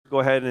go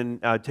ahead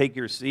and take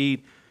your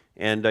seat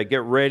and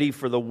get ready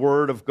for the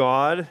Word of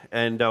God.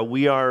 And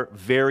we are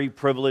very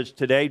privileged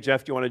today.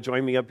 Jeff, do you want to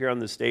join me up here on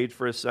the stage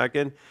for a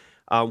second?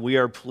 We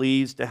are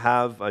pleased to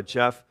have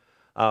Jeff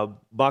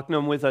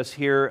Bucknam with us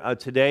here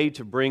today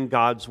to bring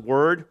God's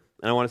Word.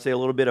 And I want to say a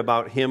little bit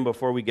about him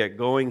before we get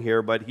going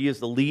here, but he is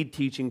the lead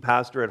teaching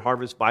pastor at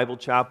Harvest Bible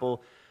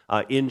Chapel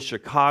in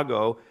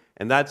Chicago,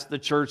 and that's the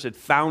church that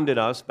founded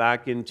us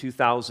back in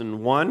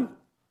 2001.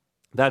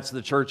 That's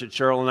the church that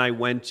Cheryl and I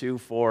went to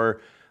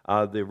for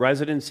the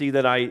residency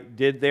that I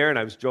did there, and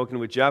I was joking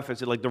with Jeff. I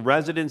said, like, the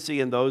residency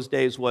in those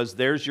days was,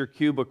 there's your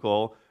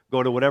cubicle,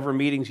 go to whatever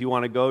meetings you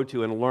want to go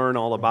to and learn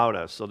all about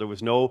us. So there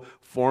was no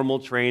formal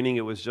training.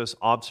 It was just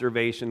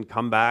observation,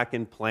 come back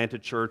and plant a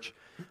church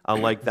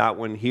like that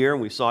one here,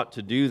 and we sought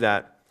to do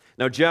that.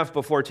 Now, Jeff,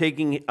 before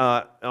taking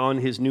on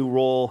his new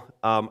role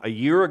a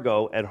year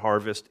ago at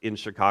Harvest in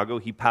Chicago,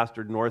 he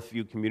pastored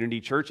Northview Community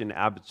Church in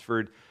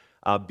Abbotsford,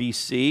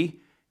 BC.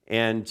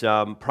 And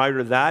prior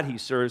to that, he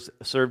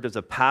served as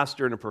a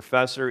pastor and a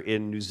professor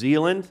in New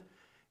Zealand.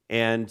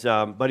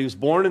 But he was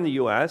born in the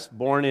U.S.,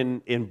 born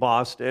in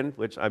Boston,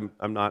 which I'm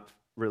not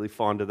really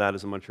fond of that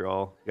as a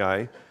Montreal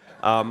guy.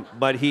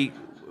 But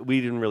we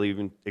didn't really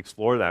even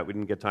explore that. We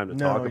didn't get time to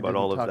talk about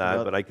all of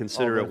that. But I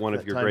consider it one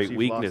of your great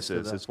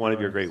weaknesses. It's one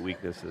of your great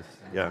weaknesses.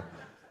 Yeah.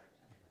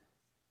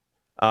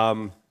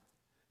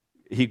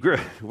 He grew.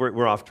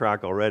 We're off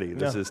track already.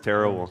 This is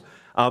terrible.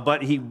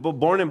 But he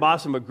born in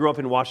Boston, but grew up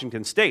in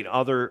Washington State,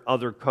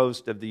 other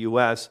coast of the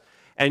U.S.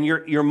 And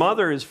your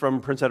mother is from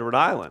Prince Edward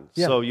Island,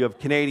 so you have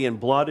Canadian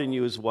blood in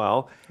you as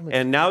well.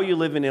 And now you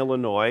live in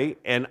Illinois.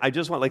 And I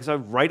just want, like, as I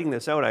was writing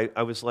this out,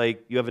 I was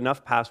like, you have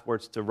enough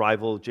passports to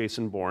rival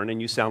Jason Bourne,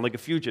 and you sound like a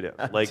fugitive,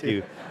 like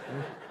you.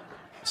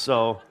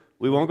 So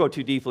we won't go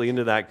too deeply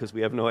into that because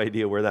we have no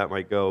idea where that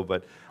might go.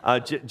 But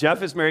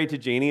Jeff is married to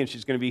Jeannie, and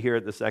she's going to be here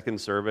at the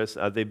second service.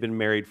 They've been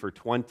married for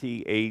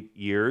 28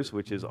 years,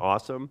 which is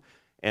awesome.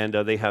 And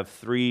they have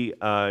three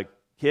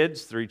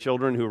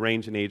children who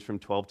range in age from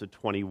 12 to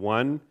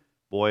 21,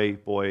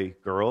 boy,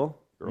 girl,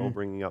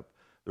 bringing up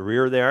the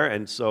rear there.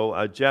 And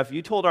so, Jeff,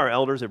 you told our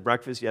elders at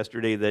breakfast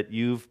yesterday that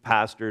you've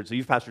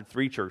pastored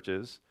three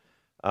churches.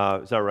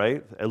 Is that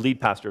right? A lead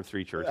pastor of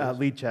three churches.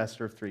 Lead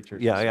pastor of three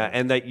churches. Yeah,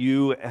 and that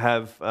you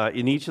have,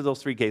 in each of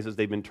those three cases,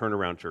 they've been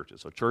turnaround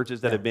churches. So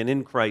churches that have been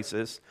in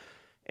crisis.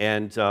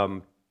 And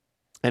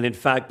in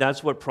fact,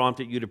 that's what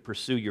prompted you to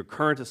pursue your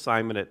current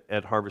assignment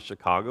at Harvest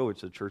Chicago, which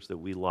is a church that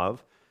we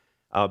love,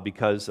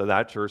 because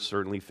that church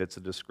certainly fits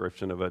the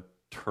description of a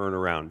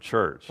turnaround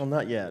church. Well,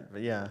 not yet,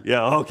 but yeah.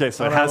 Yeah, okay,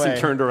 so it hasn't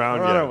turned around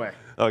yet. We're on our way.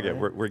 Okay,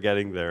 we're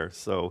getting there.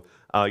 So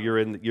you're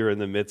in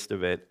the midst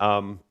of it.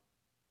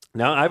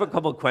 Now, I have a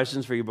couple of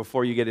questions for you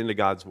before you get into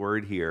God's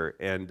Word here.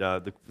 And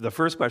the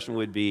first question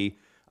would be,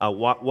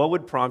 what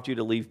would prompt you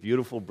to leave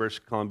beautiful British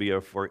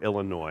Columbia for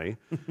Illinois?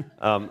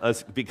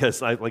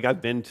 Because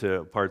I've been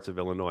to parts of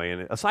Illinois,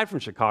 and aside from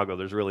Chicago,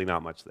 there's really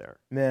not much there.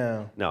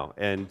 No.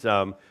 And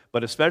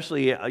but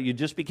especially, you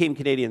just became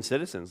Canadian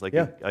citizens,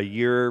 a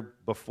year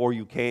before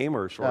you came,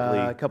 or shortly?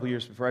 A couple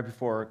years right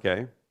before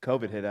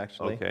COVID hit,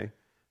 actually. Okay.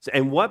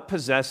 And what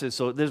possesses?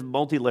 So there's a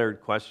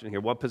multi-layered question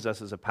here. What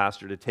possesses a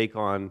pastor to take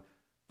on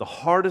the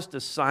hardest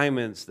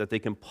assignments that they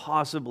can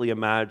possibly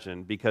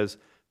imagine? Because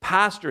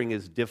pastoring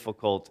is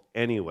difficult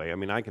anyway. I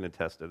mean, I can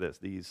attest to this.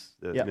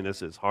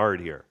 This is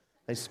hard here.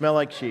 They smell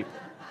like sheep.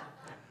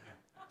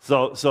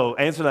 So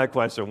answer that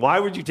question. Why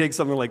would you take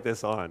something like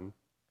this on?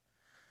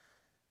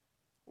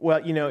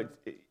 Well, you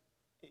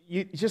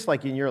just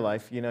like in your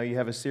life, you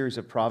have a series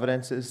of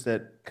providences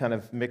that kind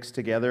of mix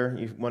together.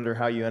 You wonder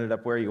how you ended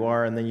up where you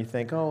are, and then you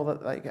think,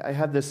 I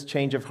had this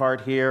change of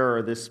heart here,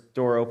 or this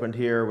door opened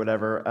here, or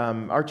whatever.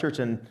 Our church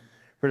in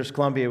British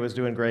Columbia was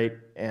doing great,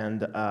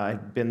 and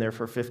I'd been there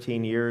for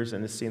 15 years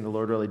and has seen the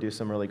Lord really do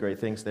some really great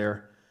things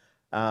there.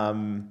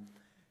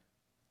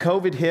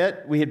 COVID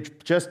hit. We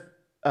had just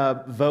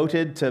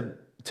voted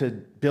to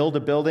build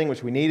a building,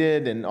 which we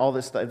needed, and all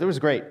this stuff. It was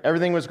great.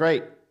 Everything was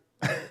great.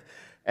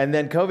 And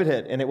then COVID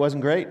hit, and it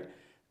wasn't great.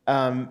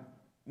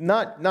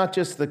 Not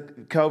just the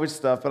COVID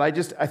stuff, but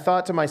I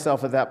thought to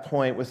myself at that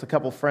point with a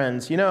couple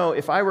friends,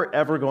 if I were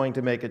ever going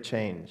to make a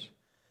change,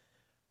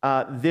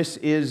 this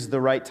is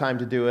the right time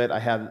to do it. I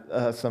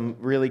had some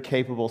really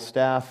capable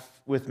staff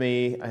with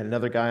me. I had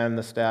another guy on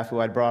the staff who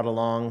I'd brought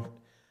along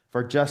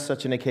for just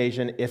such an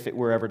occasion if it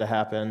were ever to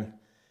happen.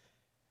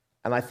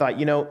 And I thought,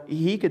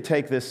 he could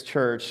take this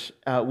church.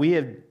 We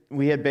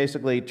had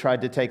basically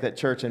tried to take that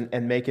church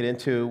and make it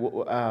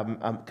into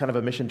kind of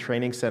a mission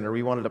training center.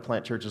 We wanted to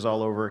plant churches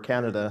all over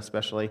Canada,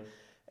 especially,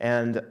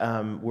 and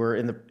we're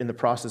in the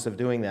process of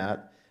doing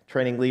that,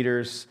 training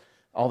leaders,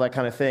 all that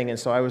kind of thing. And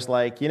so I was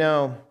like,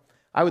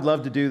 I would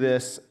love to do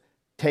this,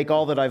 take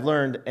all that I've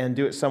learned and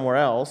do it somewhere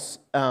else.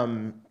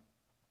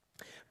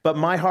 But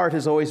my heart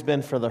has always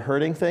been for the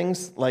hurting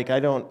things.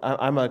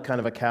 I'm a kind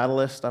of a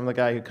catalyst. I'm the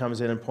guy who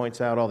comes in and points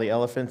out all the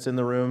elephants in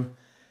the room.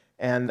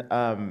 And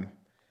I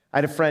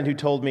had a friend who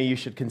told me you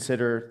should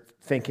consider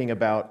thinking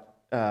about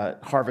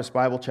Harvest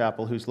Bible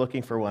Chapel who's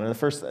looking for one,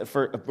 and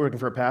looking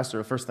for a pastor.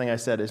 The first thing I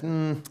said is,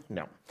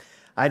 no,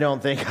 I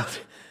don't think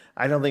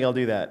I'll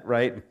do that.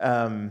 Right?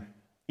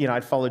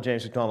 I'd followed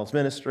James McDonald's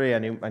ministry. I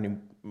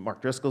knew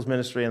Mark Driscoll's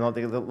ministry,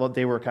 and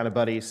they were kind of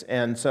buddies.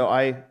 And so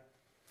as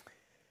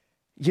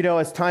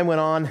time went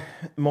on,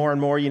 more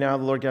and more, the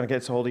Lord kind of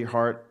gets a hold of your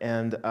heart.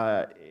 And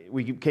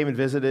we came and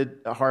visited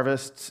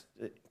Harvest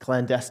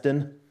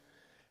clandestine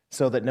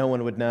so that no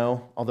one would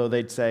know, although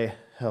they'd say,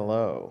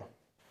 hello,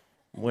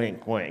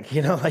 wink, wink,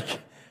 like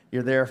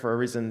you're there for a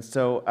reason.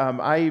 So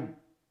I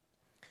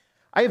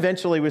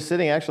eventually was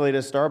sitting actually at a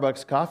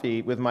Starbucks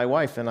coffee with my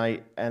wife,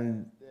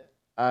 and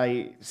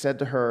I said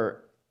to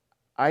her,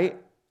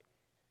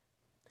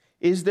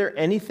 is there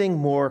anything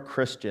more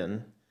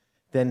Christian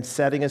than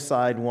setting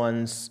aside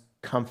one's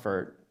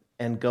comfort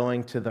and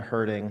going to the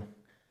hurting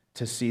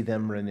to see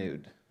them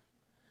renewed?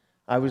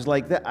 I was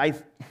like,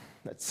 that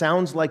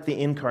sounds like the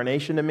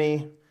incarnation to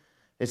me.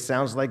 It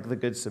sounds like the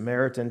Good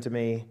Samaritan to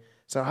me.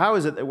 So how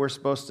is it that we're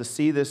supposed to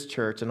see this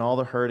church and all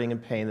the hurting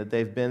and pain that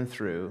they've been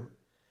through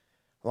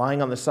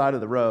lying on the side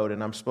of the road,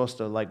 and I'm supposed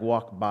to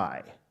walk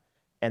by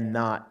and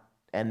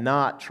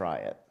not try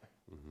it?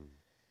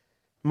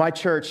 My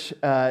church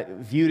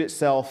viewed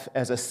itself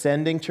as a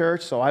sending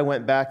church, so I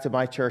went back to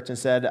my church and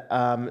said,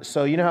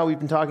 so you know how we've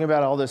been talking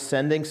about all this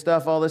sending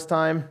stuff all this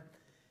time?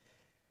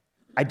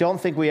 I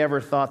don't think we ever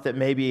thought that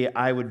maybe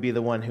I would be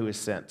the one who is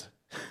sent.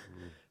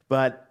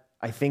 But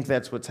I think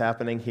that's what's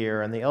happening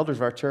here, and the elders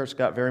of our church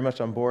got very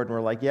much on board and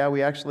were like, yeah,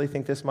 we actually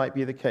think this might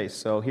be the case.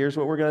 So here's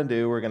what we're going to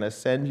do. We're going to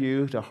send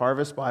you to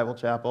Harvest Bible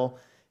Chapel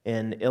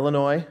in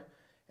Illinois,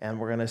 and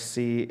we're going to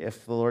see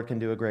if the Lord can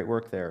do a great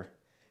work there.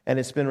 And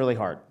it's been really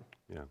hard.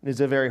 Yeah. It's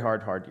a very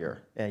hard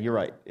year. And you're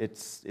right.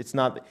 It's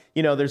not,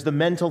 there's the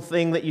mental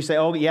thing that you say,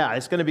 oh, yeah,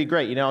 it's going to be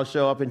great. I'll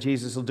show up and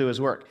Jesus will do his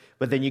work.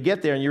 But then you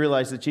get there and you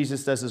realize that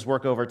Jesus does his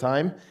work over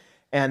time,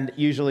 and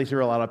usually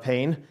through a lot of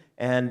pain.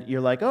 And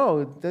you're like,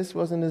 oh, this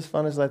wasn't as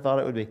fun as I thought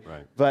it would be.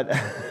 Right.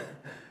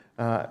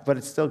 But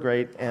it's still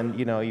great. And,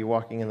 you're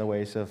walking in the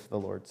ways of the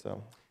Lord.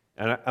 So.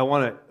 And I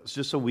want to,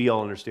 just so we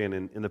all understand,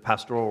 in the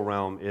pastoral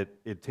realm,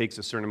 it takes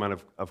a certain amount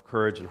of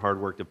courage and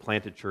hard work to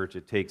plant a church.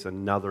 It takes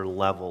another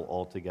level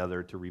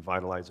altogether to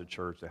revitalize a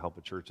church, to help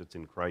a church that's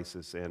in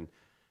crisis. And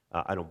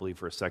I don't believe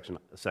for a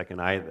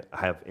second I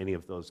have any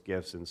of those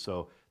gifts. And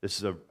so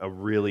this is a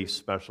really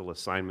special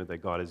assignment that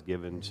God has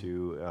given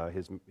to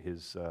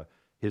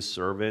his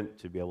servant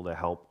to be able to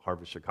help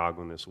Harvest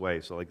Chicago in this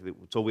way. So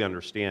so we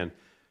understand,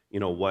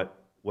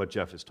 what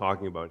Jeff is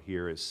talking about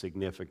here is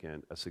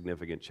a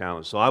significant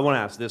challenge. So I want to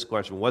ask this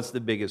question: what's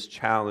the biggest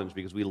challenge?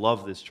 Because we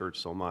love this church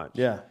so much.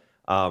 Yeah.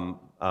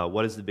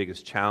 What is the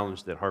biggest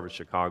challenge that Harvest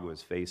Chicago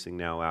is facing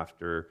now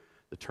after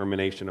the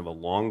termination of a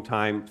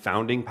long-time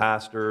founding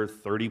pastor,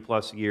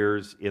 30-plus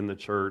years in the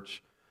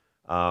church?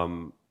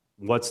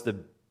 What's the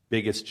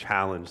biggest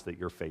challenge that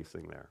you're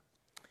facing there?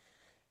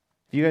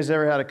 Have you guys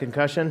ever had a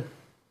concussion?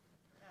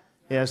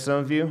 Yeah, some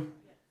of you.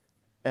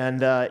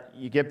 And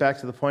you get back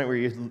to the point where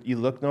you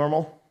look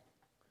normal,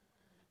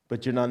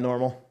 but you're not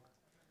normal,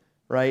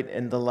 right?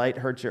 And the light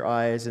hurts your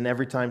eyes, and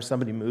every time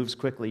somebody moves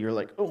quickly, you're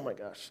like, oh my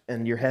gosh,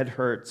 and your head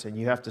hurts, and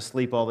you have to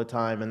sleep all the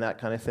time and that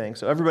kind of thing.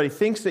 So everybody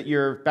thinks that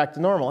you're back to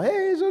normal.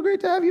 Hey, it's so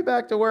great to have you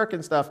back to work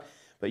and stuff.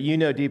 But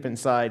deep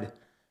inside,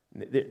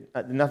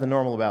 nothing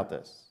normal about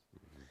this.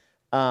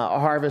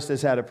 Harvest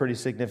has had a pretty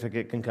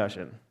significant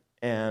concussion.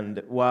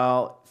 And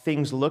while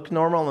things look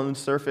normal on the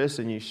surface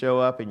and you show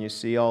up and you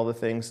see all the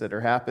things that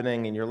are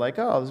happening and you're like,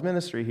 oh, there's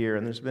ministry here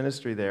and there's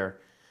ministry there,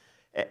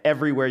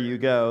 everywhere you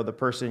go, the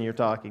person you're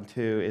talking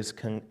to is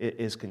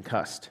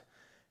concussed.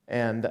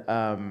 And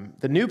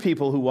the new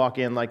people who walk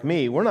in like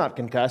me, we're not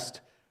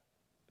concussed,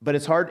 but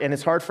it's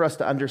hard for us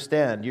to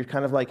understand. You're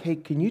kind of like, hey,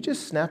 can you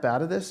just snap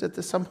out of this at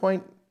some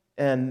point?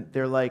 And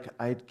they're like,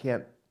 I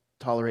can't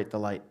tolerate the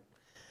light.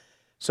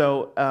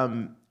 So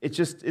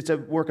it's a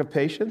work of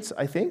patience,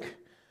 I think,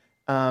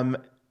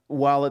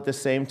 while at the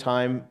same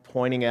time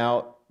pointing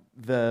out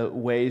the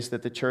ways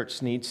that the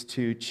church needs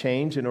to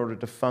change in order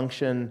to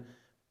function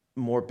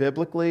more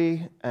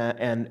biblically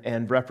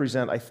and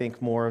represent, I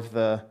think, more of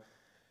the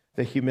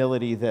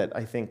humility that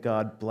I think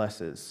God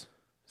blesses.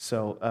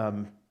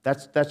 So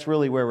that's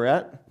really where we're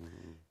at.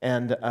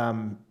 And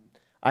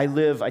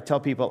I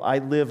tell people, I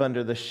live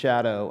under the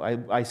shadow,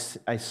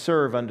 I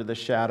serve under the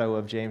shadow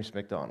of James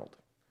McDonald.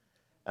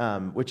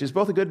 Which is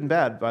both a good and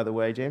bad, by the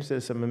way. James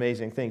says some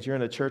amazing things. You're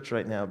in a church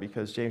right now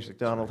because James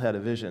McDonald had a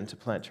vision to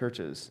plant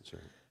churches.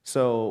 Right.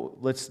 So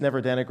let's never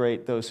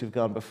denigrate those who've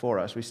gone before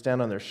us. We stand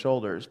on their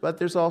shoulders. But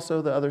there's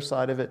also the other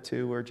side of it,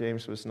 too, where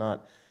James was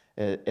not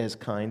as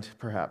kind,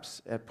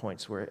 perhaps, at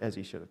points as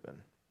he should have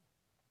been.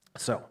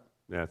 So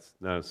that's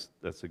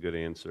a good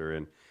answer.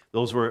 And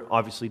those were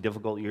obviously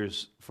difficult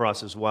years for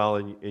us as well.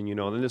 And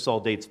and this all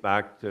dates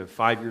back to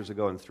 5 years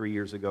ago and 3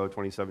 years ago.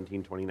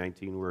 2017,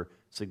 2019 were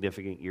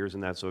significant years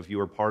in that. So if you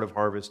were part of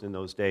Harvest in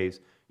those days,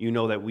 you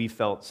know that we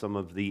felt some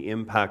of the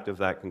impact of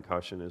that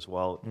concussion as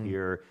well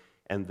here,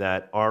 and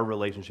that our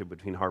relationship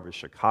between Harvest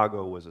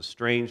Chicago was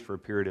estranged for a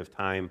period of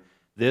time.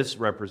 this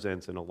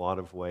represents in a lot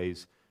of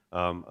ways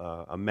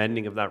a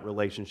mending of that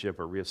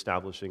relationship, or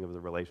reestablishing of the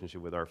relationship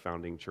with our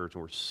founding church.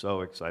 And we're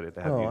so excited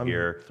to have you I'm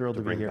here thrilled to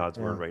to be bring here. God's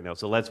Yeah. word right now.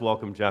 So let's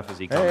welcome Jeff as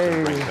he comes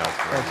and brings God's word.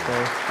 Thanks,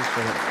 Dave.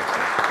 Appreciate it.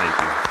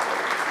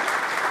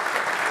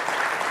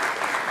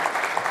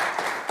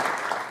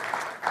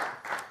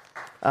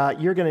 Thank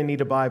you. You're going to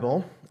need a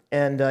Bible,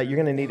 and you're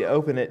going to need to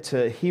open it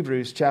to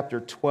Hebrews chapter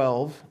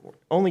 12.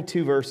 Only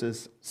 2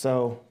 verses,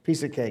 so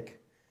piece of cake.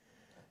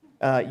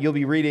 You'll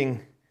be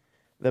reading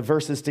the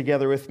verses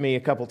together with me a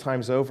couple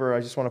times over.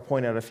 I just want to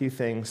point out a few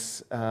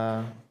things.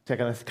 Kind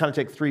of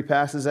take 3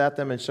 passes at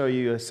them and show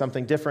you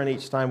something different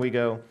each time we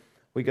go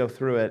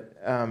through it.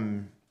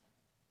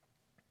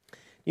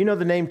 You know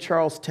the name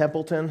Charles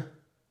Templeton?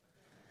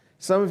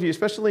 Some of you,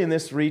 especially in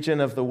this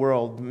region of the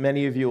world,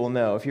 many of you will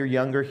know. If you're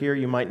younger here,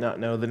 you might not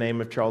know the name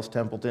of Charles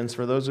Templeton.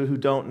 For those who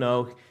don't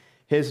know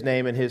his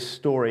name and his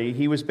story,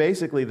 he was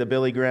basically the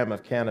Billy Graham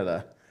of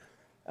Canada.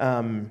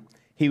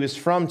 He was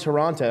from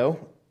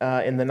Toronto.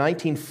 In the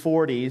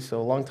 1940s, so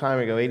a long time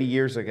ago, 80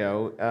 years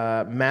ago,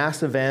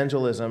 mass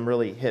evangelism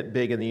really hit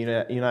big in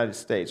the United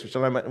States. Which,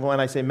 when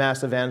I say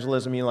mass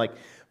evangelism, I mean like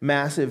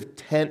massive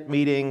tent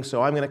meetings.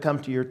 So I'm going to come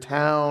to your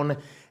town,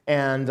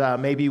 and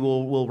maybe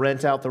we'll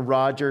rent out the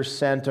Rogers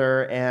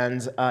Center,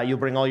 and you'll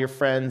bring all your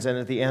friends, and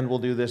at the end we'll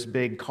do this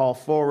big call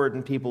forward,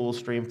 and people will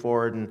stream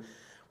forward, and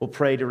we'll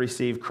pray to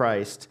receive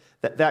Christ.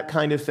 That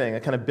kind of thing,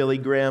 a kind of Billy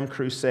Graham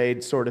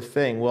crusade sort of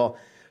thing. Well,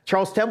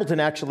 Charles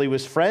Templeton actually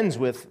was friends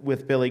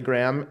with Billy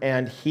Graham,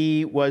 and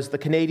he was the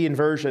Canadian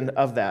version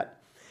of that.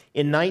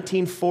 In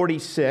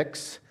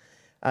 1946,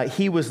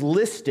 he was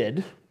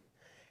listed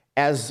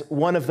as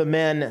one of the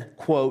men,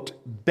 quote,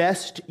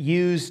 best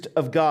used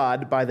of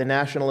God by the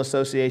National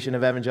Association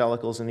of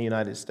Evangelicals in the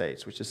United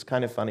States, which is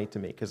kind of funny to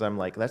me, because I'm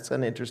like, that's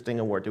an interesting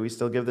award. Do we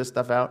still give this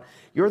stuff out?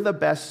 You're the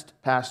best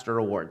pastor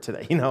award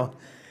today, you know?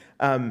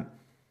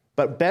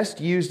 But best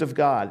used of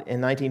God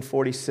in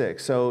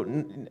 1946.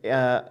 So,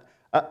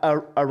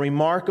 a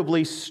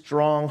remarkably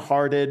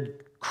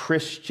strong-hearted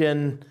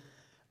Christian,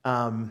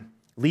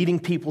 leading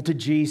people to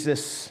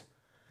Jesus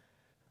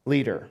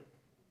leader.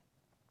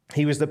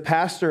 He was the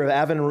pastor of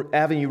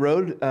Avenue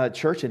Road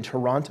Church in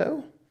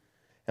Toronto,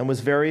 and was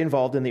very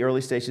involved in the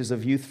early stages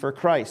of Youth for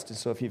Christ. And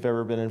so if you've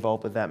ever been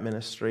involved with that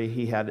ministry,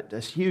 he had a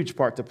huge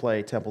part to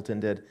play, Templeton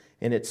did,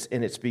 in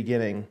its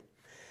beginning.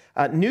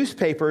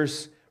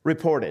 Newspapers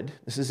reported,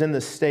 this is in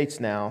the States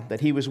now, that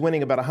he was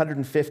winning about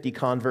 150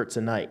 converts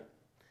a night.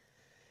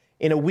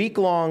 In a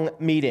week-long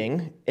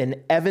meeting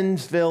in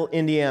Evansville,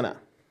 Indiana,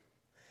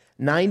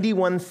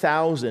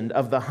 91,000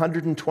 of the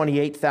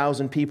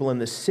 128,000 people in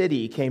the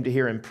city came to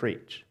hear him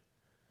preach.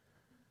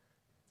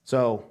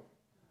 So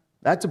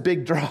that's a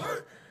big draw.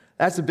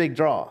 That's a big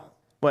draw.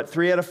 What,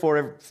 3 out of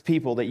 4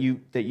 people that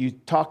you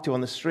talk to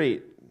on the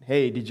street,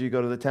 hey, did you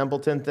go to the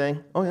Templeton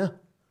thing? Oh, yeah.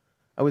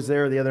 I was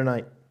there the other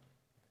night.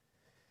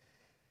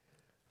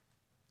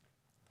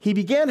 He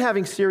began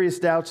having serious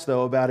doubts,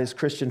 though, about his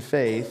Christian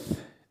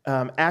faith,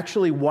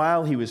 actually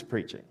while he was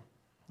preaching.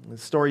 The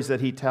stories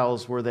that he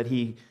tells were that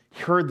he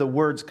heard the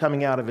words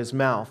coming out of his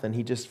mouth, and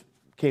he just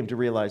came to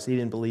realize he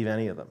didn't believe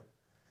any of them.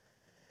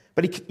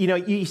 But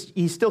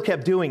he still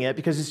kept doing it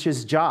because it's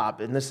his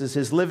job, and this is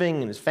his living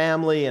and his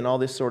family and all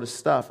this sort of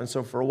stuff. And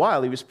so for a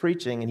while he was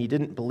preaching, and he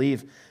didn't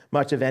believe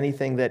much of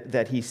anything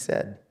that he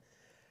said.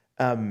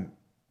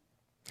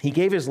 He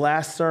gave his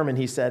last sermon,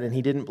 he said, and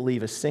he didn't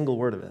believe a single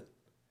word of it.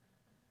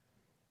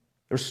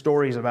 There's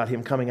stories about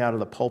him coming out of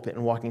the pulpit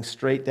and walking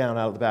straight down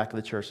out of the back of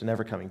the church and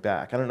never coming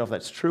back. I don't know if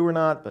that's true or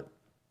not, but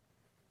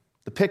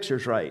the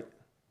picture's right.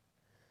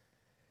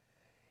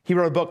 He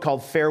wrote a book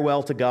called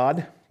Farewell to God.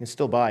 You can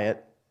still buy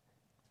it.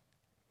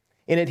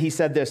 In it, he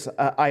said this,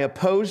 I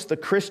oppose the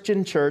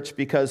Christian church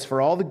because for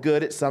all the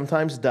good it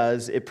sometimes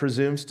does, it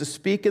presumes to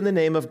speak in the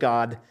name of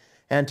God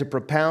and to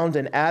propound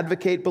and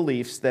advocate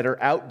beliefs that are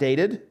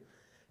outdated,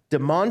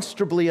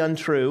 demonstrably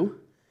untrue,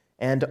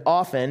 and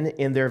often,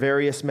 in their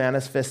various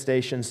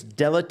manifestations,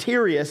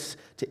 deleterious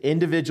to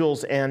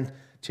individuals and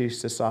to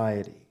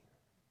society.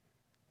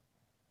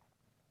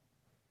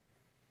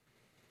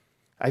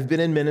 I've been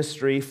in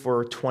ministry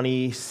for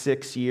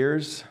 26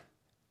 years,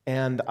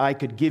 and I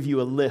could give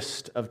you a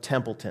list of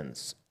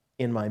Templetons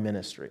in my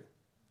ministry.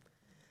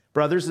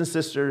 Brothers and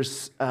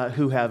sisters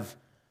who have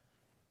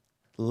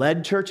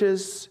led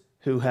churches,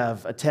 who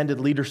have attended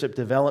leadership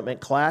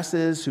development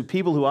classes,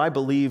 people who I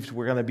believed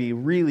were going to be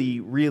really,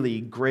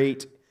 really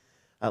great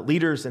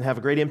leaders and have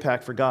a great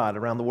impact for God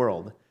around the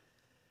world,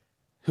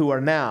 who are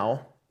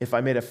now, if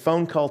I made a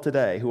phone call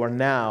today, who are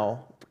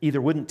now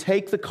either wouldn't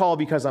take the call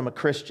because I'm a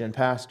Christian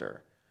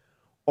pastor,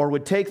 or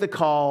would take the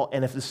call,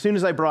 and if as soon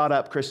as I brought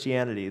up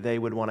Christianity, they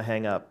would want to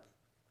hang up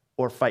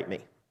or fight me.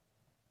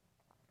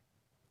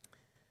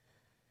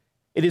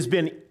 It has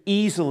been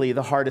easily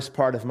the hardest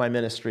part of my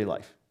ministry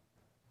life.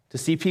 To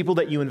see people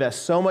that you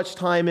invest so much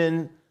time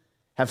in,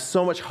 have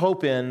so much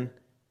hope in,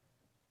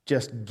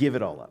 just give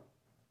it all up.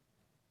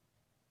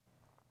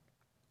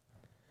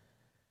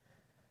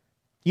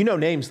 You know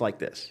names like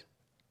this.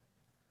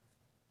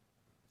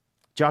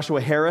 Joshua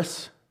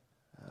Harris,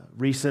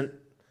 recent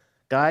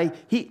guy.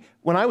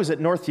 When I was at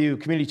Northview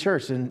Community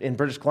Church in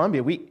British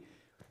Columbia,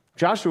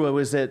 Joshua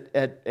was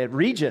at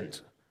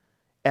Regent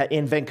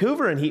in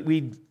Vancouver, and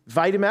we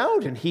invite him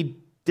out, and he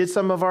did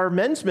some of our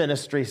men's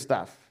ministry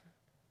stuff.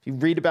 If you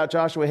read about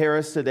Joshua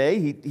Harris today,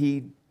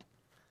 he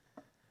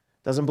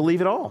doesn't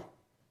believe at all.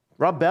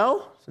 Rob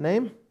Bell, is the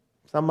name?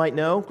 Some might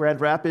know, Grand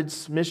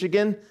Rapids,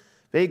 Michigan,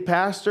 big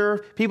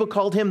pastor. People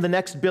called him the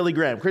next Billy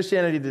Graham.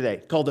 Christianity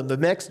Today called him the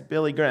next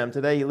Billy Graham.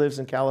 Today he lives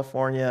in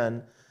California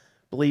and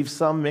believes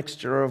some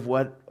mixture of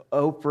what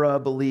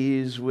Oprah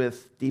believes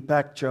with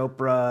Deepak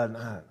Chopra, and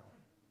I don't know.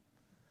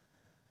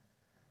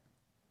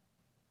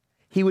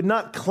 He would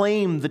not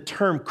claim the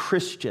term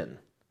Christian.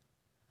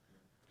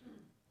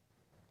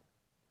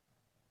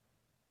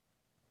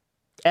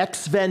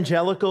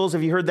 Ex-evangelicals,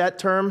 have you heard that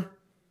term?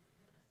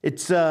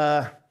 It's,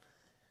 hey,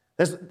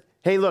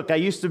 look, I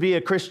used to be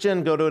a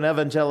Christian, go to an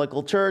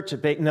evangelical church,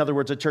 in other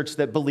words, a church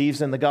that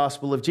believes in the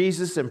gospel of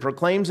Jesus and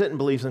proclaims it and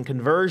believes in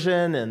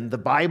conversion and the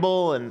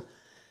Bible,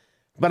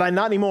 but I'm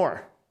not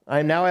anymore.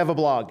 I now have a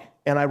blog,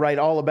 and I write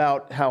all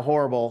about how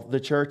horrible the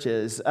church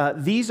is.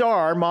 These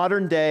are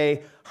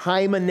modern-day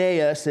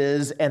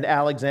Hymenaeuses and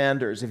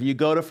Alexanders. If you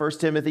go to 1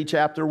 Timothy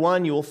chapter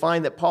 1, you will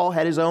find that Paul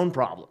had his own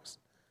problems.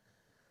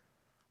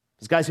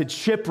 These guys had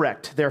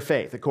shipwrecked their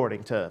faith,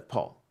 according to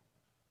Paul.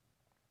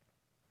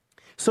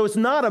 So it's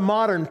not a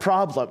modern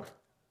problem.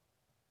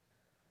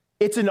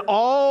 It's an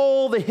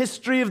all the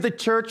history of the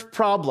church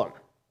problem.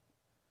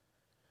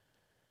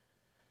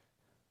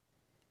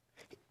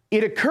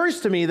 It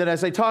occurs to me that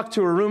as I talk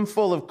to a room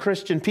full of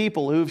Christian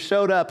people who've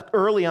showed up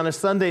early on a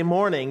Sunday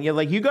morning, you're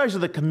like, you guys are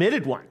the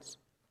committed ones,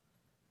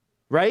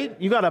 right?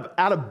 You got up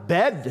out of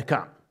bed to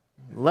come.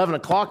 11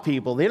 o'clock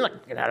people, they're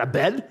not getting out of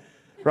bed,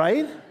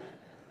 right?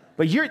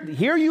 But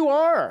here you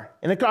are,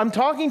 and I'm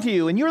talking to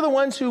you, and you're the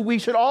ones who we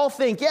should all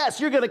think, yes,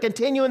 you're going to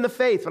continue in the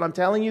faith. But I'm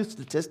telling you,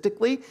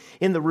 statistically,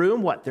 in the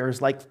room,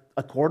 there's like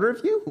a quarter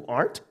of you who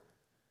aren't.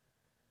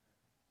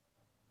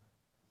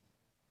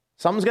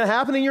 Something's going to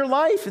happen in your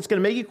life. It's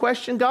going to make you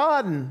question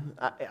God. And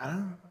I don't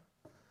know.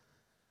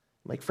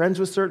 Make friends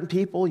with certain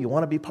people. You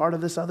want to be part of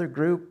this other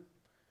group.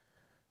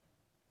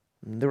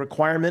 And the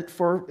requirement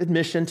for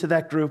admission to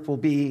that group will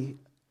be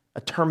a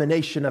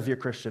termination of your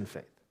Christian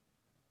faith.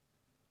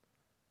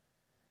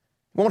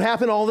 It won't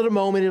happen all at a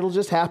moment. It'll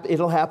just happen.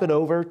 It'll happen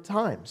over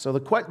time. So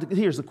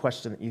here's the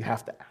question that you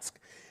have to ask.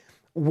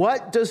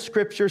 What does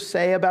Scripture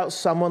say about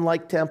someone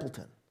like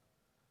Templeton?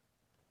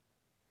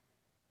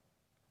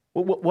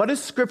 What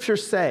does Scripture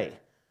say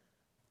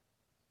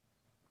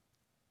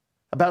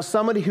about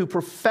somebody who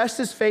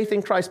professes faith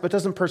in Christ but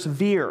doesn't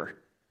persevere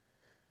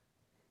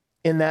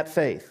in that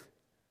faith?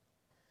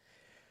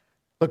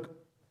 Look,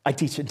 I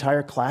teach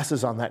entire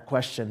classes on that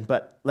question,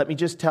 but let me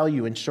just tell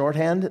you in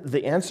shorthand,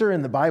 the answer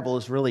in the Bible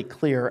is really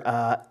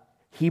clear.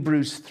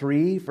 Hebrews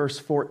 3, verse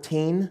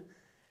 14,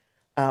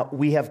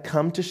 we have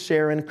come to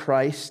share in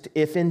Christ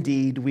if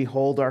indeed we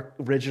hold our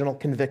original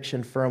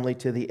conviction firmly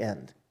to the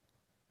end.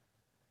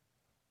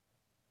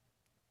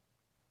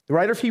 The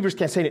writer of Hebrews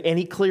can't say it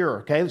any clearer,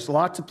 okay? There's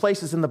lots of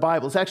places in the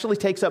Bible. This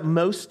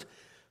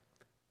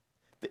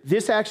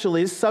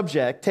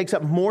subject takes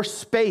up more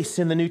space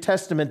in the New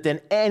Testament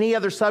than any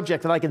other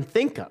subject that I can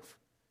think of.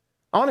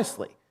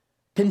 Honestly,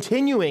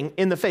 continuing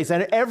in the faith.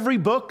 And every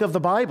book of the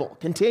Bible,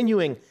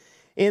 continuing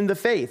in the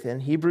faith.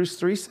 And Hebrews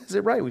 3 says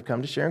it right. We've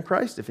come to share in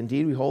Christ if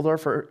indeed we hold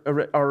our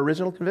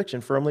original conviction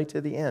firmly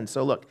to the end.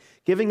 So look,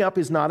 giving up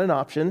is not an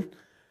option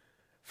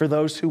for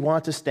those who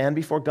want to stand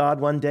before God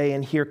one day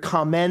and hear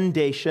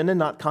commendation and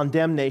not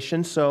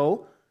condemnation.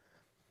 So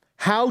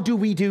how do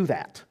we do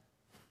that?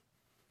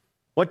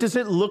 What does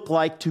it look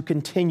like to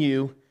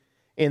continue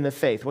in the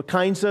faith? What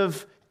kinds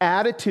of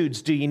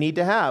attitudes do you need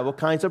to have? What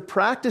kinds of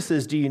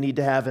practices do you need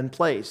to have in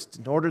place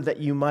in order that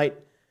you might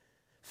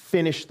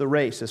finish the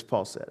race, as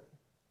Paul said?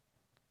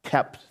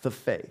 Kept the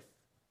faith.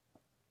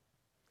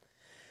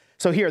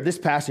 So here, this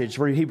passage,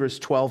 Hebrews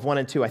 12, 1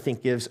 and 2, I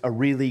think gives a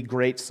really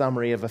great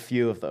summary of a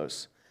few of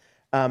those.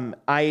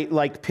 I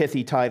like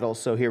pithy titles,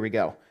 so here we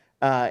go.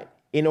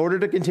 In order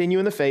to continue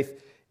in the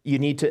faith, you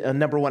need to,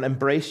 number one,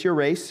 embrace your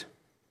race.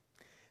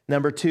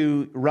 Number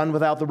two, run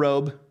without the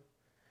robe.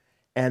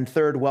 And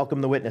third,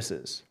 welcome the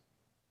witnesses.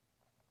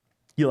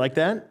 You like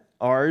that?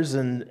 R's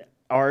and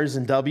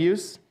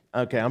W's?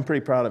 Okay, I'm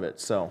pretty proud of it,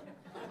 so.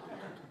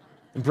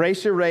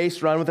 Embrace your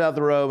race, run without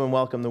the robe, and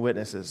welcome the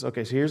witnesses.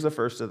 Okay, so here's the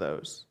first of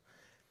those.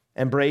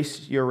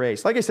 Embrace your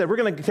race. Like I said, we're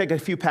going to take a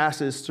few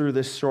passes through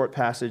this short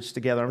passage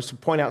together. I'm just going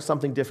to point out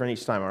something different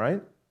each time, all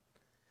right?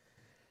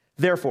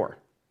 Therefore,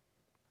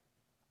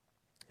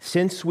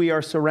 since we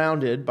are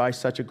surrounded by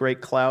such a great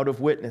cloud of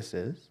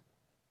witnesses,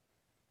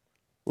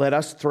 let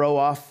us throw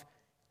off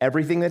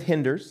everything that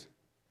hinders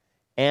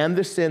and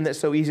the sin that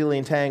so easily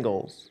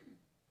entangles,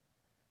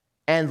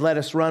 and let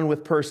us run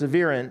with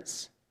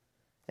perseverance.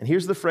 And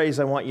here's the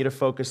phrase I want you to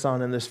focus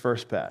on in this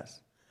first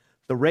pass.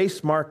 The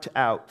race marked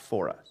out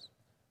for us.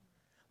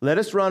 Let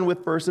us run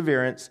with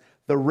perseverance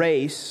the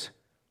race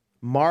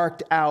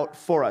marked out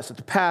for us.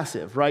 It's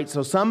passive, right?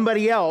 So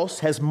somebody else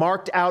has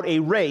marked out a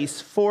race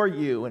for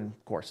you. And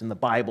of course, in the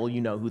Bible,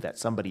 you know who that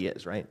somebody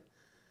is, right?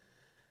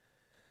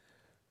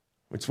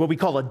 It's what we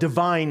call a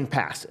divine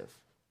passive.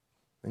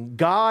 And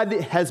God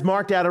has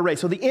marked out a race.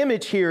 So the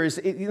image here is,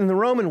 in the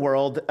Roman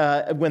world,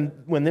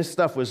 when this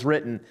stuff was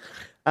written,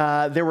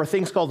 there were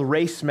things called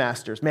race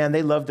masters. Man,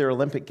 they loved their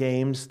Olympic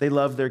Games. They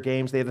loved their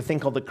games. They had a thing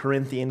called the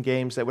Corinthian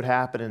Games that would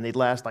happen, and they'd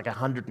last like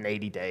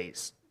 180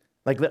 days.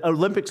 Like the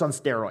Olympics on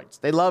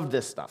steroids. They loved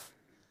this stuff.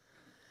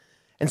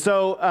 And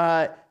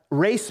so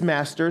race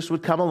masters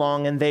would come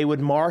along and they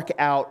would mark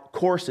out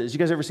courses. You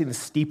guys ever seen the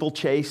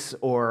steeplechase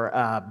or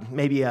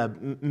maybe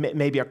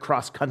a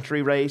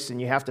cross-country race,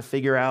 and you have to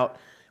figure out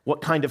what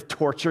kind of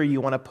torture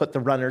you want to put the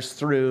runners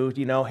through?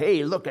 You know,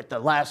 hey, look at the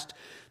last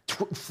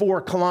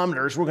 4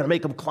 kilometers. We're going to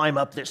make them climb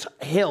up this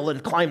hill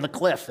and climb the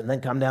cliff and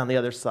then come down the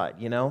other side,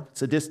 you know?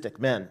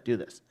 Sadistic men do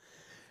this.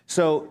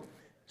 So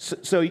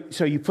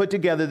you put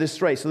together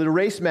this race. So the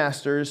race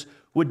masters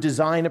would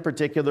design a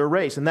particular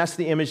race. And that's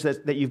the image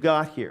that you've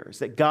got here, is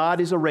that God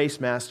is a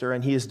race master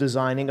and he is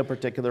designing a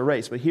particular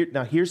race. But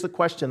here's the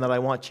question that I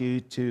want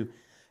you to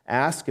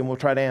ask, and we'll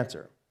try to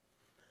answer.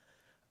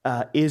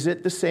 Is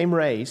it the same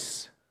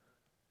race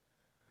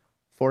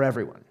for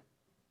everyone?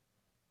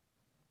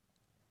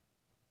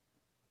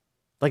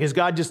 Like, is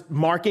God just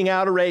marking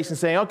out a race and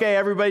saying, okay,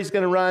 everybody's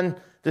going to run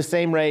the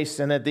same race,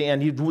 and at the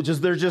end,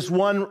 there's just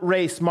one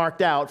race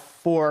marked out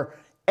for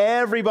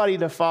everybody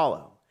to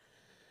follow?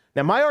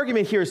 Now, my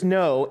argument here is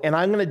no, and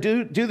I'm going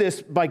to do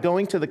this by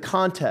going to the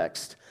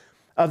context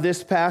of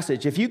this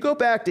passage. If you go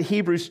back to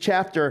Hebrews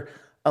chapter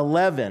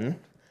 11,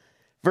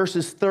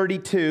 verses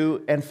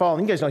 32 and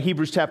following. You guys know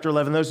Hebrews chapter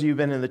 11. Those of you who've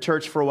been in the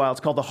church for a while,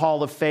 it's called the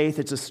Hall of Faith.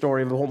 It's a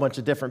story of a whole bunch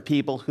of different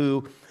people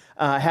who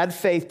had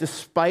faith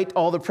despite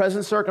all the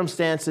present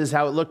circumstances,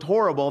 how it looked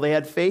horrible. They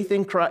had faith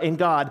in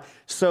God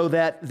so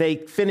that they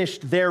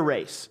finished their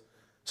race.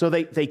 So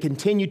they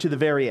continued to the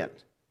very end,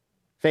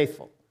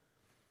 faithful.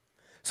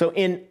 So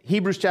in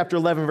Hebrews chapter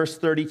 11, verse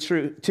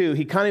 32,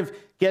 he kind of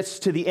gets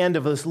to the end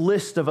of this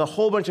list of a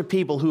whole bunch of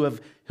people who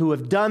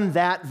have done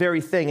that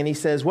very thing. And he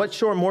says, what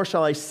more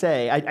shall I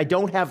say? I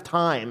don't have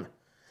time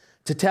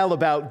to tell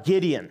about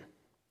Gideon,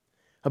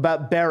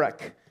 about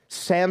Barak,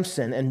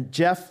 Samson and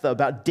Jephthah,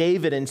 about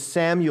David and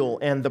Samuel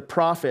and the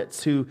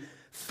prophets who,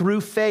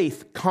 through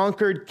faith,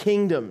 conquered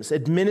kingdoms,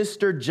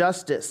 administered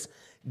justice,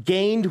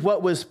 gained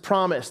what was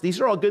promised. These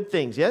are all good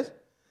things, yes?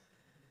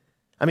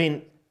 I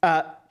mean,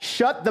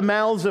 shut the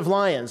mouths of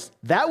lions.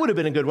 That would have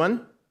been a good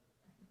one.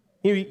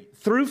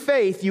 Through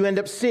faith, you end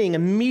up seeing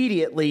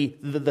immediately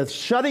the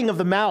shutting of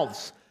the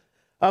mouths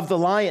of the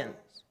lions,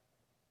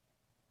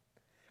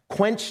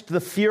 quenched the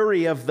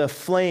fury of the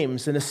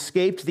flames and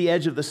escaped the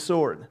edge of the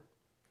sword,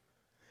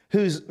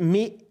 whose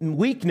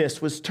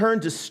weakness was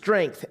turned to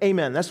strength.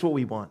 Amen. That's what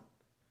we want.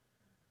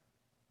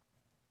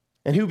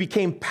 And who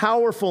became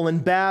powerful in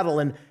battle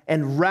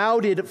and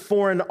routed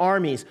foreign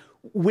armies.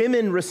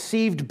 Women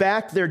received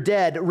back their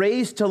dead,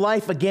 raised to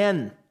life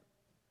again.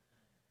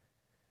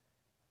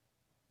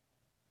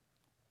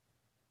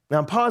 Now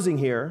I'm pausing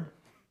here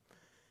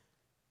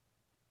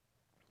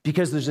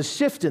because there's a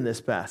shift in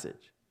this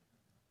passage.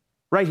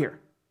 Right here.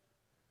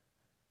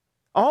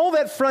 All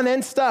that front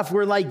end stuff,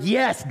 we're like,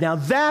 yes, now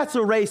that's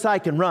a race I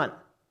can run.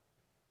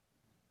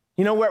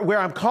 You know, where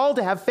I'm called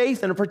to have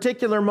faith in a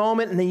particular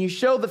moment, and then you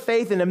show the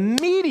faith, and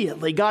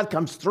immediately God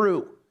comes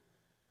through.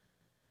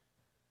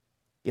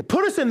 You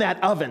put us in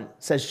that oven,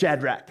 says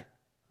Shadrach.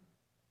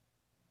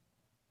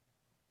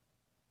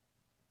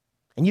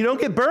 And you don't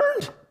get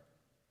burned.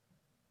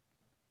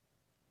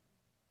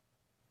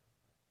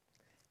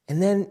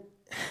 And then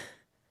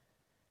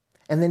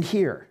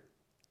here,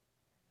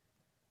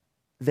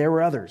 there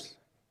were others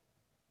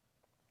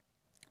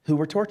who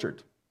were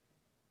tortured,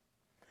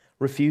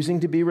 refusing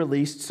to be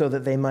released so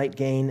that they might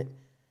gain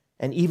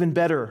an even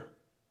better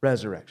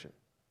resurrection.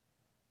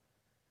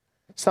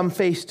 Some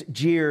faced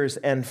jeers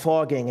and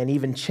flogging and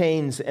even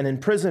chains and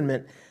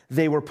imprisonment.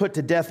 They were put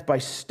to death by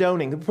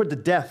stoning. They were put to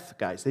death,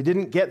 guys. They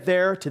didn't get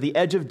there to the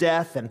edge of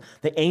death and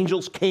the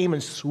angels came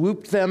and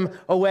swooped them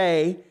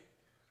away.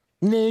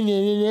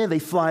 They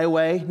fly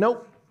away.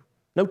 Nope.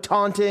 No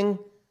taunting.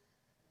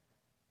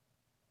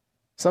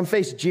 Some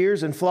faced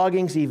jeers and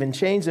floggings, even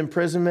chains,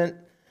 imprisonment.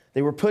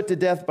 They were put to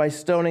death by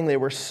stoning. They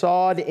were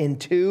sawed in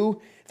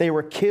two. They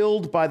were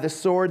killed by the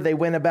sword. They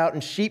went about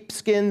in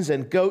sheepskins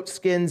and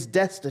goatskins,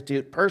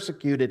 destitute,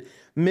 persecuted,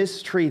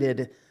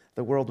 mistreated.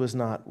 The world was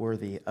not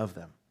worthy of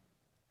them.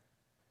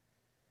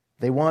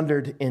 They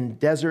wandered in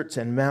deserts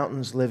and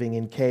mountains, living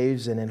in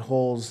caves and in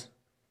holes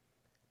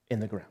in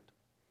the ground.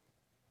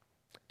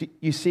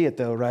 You see it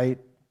though, right?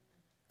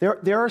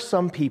 There are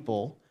some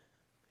people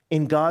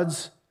in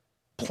God's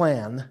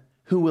plan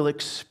who will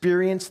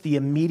experience the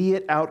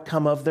immediate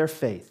outcome of their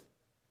faith.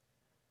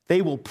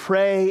 They will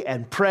pray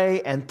and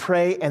pray and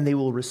pray, and they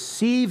will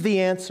receive the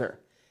answer.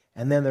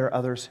 And then there are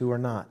others who are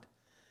not.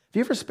 Have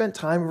you ever spent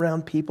time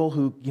around people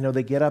who,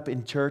 they get up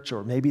in church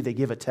or maybe they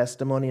give a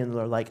testimony and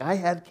they're like, I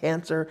had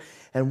cancer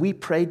and we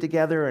prayed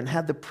together and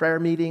had the prayer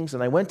meetings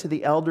and I went to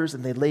the elders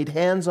and they laid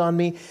hands on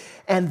me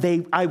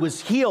and I was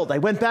healed. I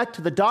went back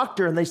to the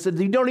doctor and they said,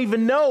 you don't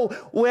even know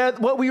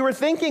what we were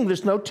thinking.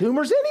 There's no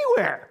tumors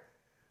anywhere.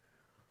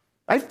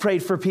 I've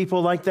prayed for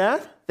people like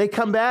that. They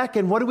come back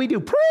and what do we do?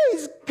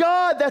 Praise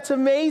God, that's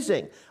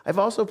amazing. I've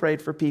also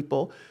prayed for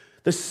people,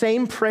 the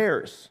same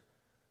prayers,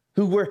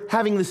 who were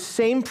having the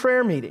same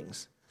prayer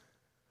meetings,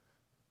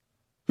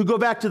 who go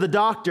back to the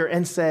doctor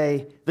and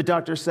the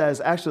doctor says,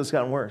 actually, it's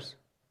gotten worse.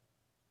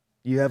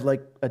 You have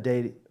like a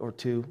day or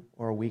two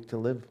or a week to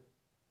live.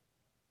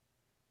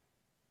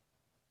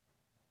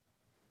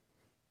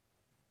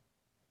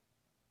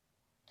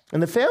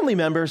 And the family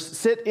members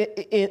sit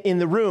in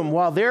the room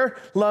while their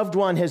loved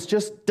one has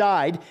just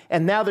died,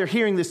 and now they're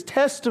hearing this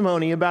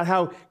testimony about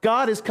how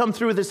God has come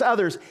through with this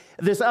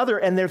other,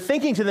 and they're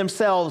thinking to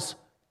themselves,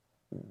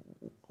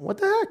 what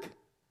the heck?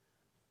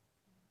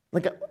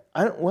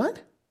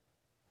 What?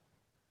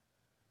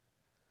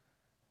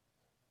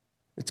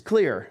 It's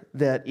clear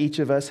that each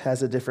of us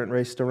has a different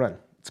race to run.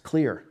 It's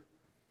clear.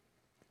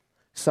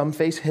 Some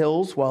face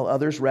hills while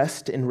others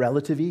rest in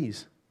relative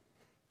ease.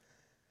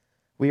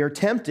 We are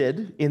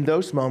tempted in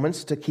those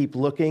moments to keep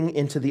looking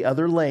into the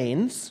other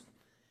lanes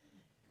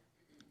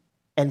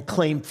and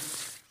claim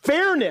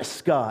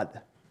fairness,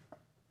 God.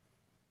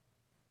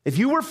 If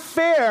you were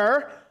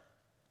fair,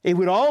 it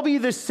would all be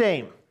the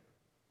same.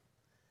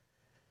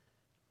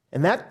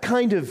 And that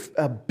kind of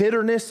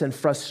bitterness and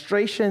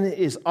frustration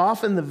is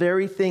often the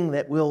very thing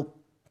that will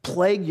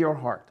plague your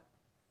heart.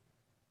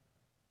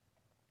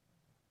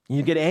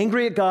 You get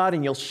angry at God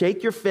and you'll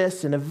shake your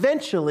fists and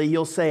eventually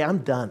you'll say, I'm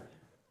done.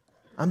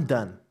 I'm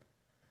done.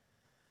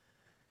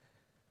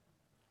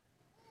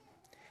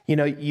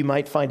 You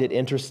might find it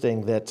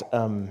interesting that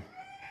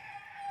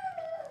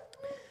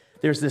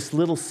there's this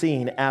little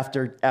scene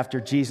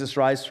after Jesus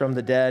rises from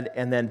the dead,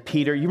 and then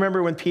Peter, you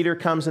remember when Peter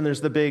comes and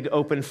there's the big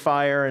open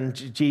fire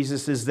and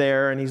Jesus is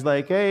there and he's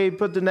like, hey,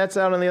 put the nets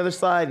out on the other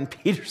side. And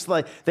Peter's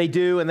like, they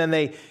do, and then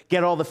they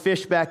get all the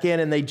fish back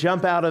in and they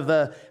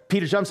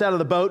Peter jumps out of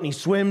the boat and he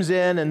swims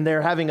in and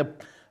they're having a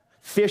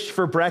fish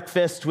for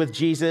breakfast with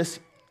Jesus.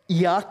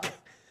 Yuck,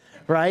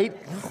 right?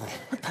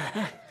 What the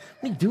heck?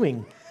 What are you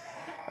doing?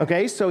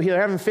 Okay, so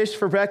they're having fish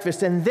for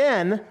breakfast, and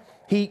then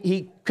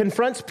he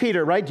confronts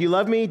Peter, right? Do you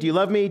love me? Do you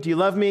love me? Do you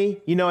love me?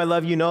 You know I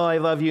love you. You know I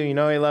love you. You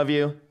know I love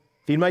you.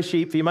 Feed my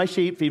sheep, feed my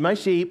sheep, feed my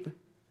sheep.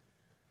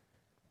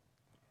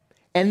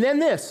 And then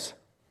this,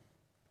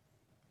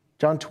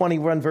 John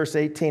 21, verse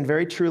 18,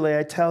 very truly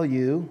I tell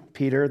you,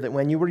 Peter, that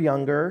when you were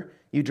younger,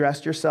 you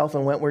dressed yourself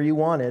and went where you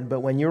wanted, but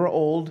when you are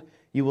old,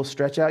 you will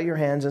stretch out your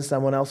hands and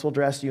someone else will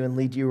dress you and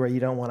lead you where you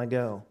don't want to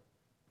go.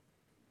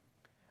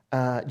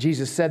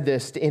 Jesus said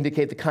this to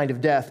indicate the kind of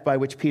death by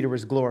which Peter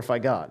was glorify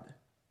God.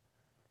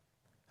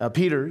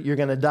 Peter, you're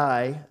going to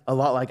die a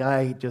lot like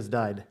I just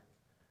died.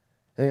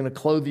 They're going to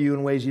clothe you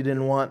in ways you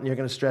didn't want, and you're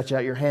going to stretch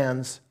out your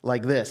hands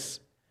like this,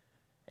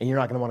 and you're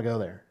not going to want to go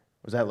there.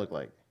 What does that look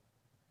like?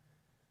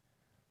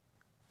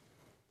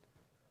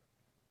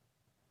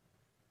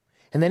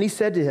 And then he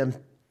said to him,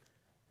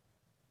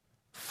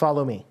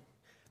 follow me.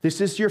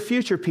 This is your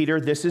future, Peter.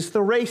 This is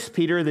the race,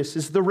 Peter. This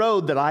is the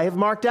road that I have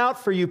marked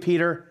out for you,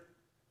 Peter.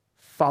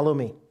 Follow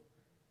me.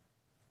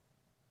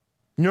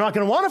 You're not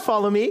going to want to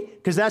follow me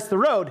because that's the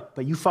road,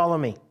 but you follow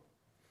me.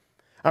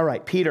 All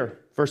right, Peter,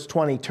 verse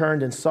 20,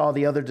 turned and saw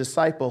the other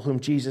disciple whom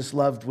Jesus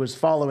loved was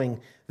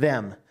following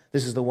them.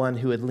 This is the one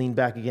who had leaned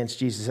back against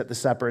Jesus at the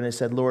supper and had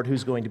said, Lord,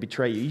 who's going to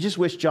betray you? You just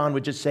wish John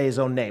would just say his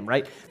own name,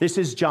 right? This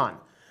is John.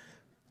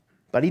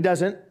 But he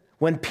doesn't.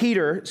 When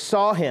Peter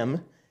saw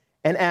him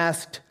and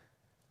asked,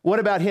 what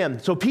about him?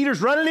 So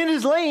Peter's running in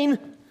his lane.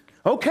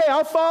 Okay,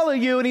 I'll follow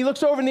you. And he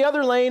looks over in the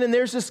other lane, and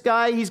there's this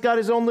guy. He's got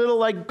his own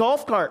little,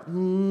 golf cart.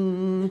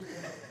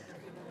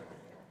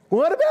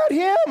 What about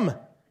him?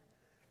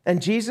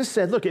 And Jesus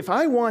said, look, if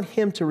I want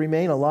him to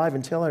remain alive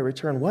until I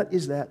return, what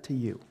is that to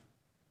you?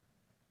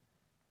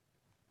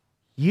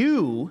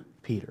 You,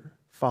 Peter,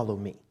 follow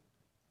me.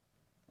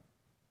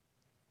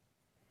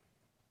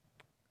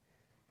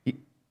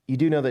 You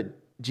do know that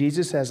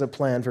Jesus has a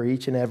plan for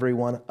each and every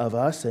one of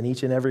us and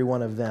each and every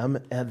one of them,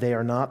 and they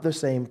are not the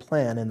same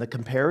plan. And the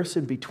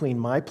comparison between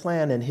my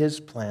plan and his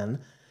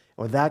plan,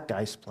 or that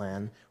guy's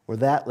plan, or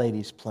that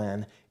lady's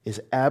plan, is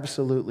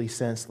absolutely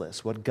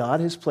senseless. What God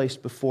has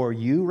placed before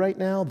you right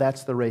now,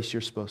 that's the race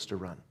you're supposed to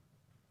run.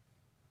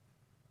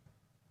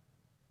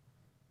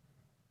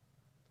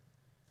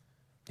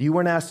 You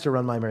weren't asked to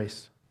run my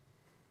race.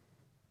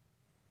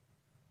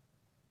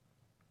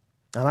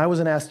 And I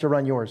wasn't asked to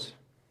run yours.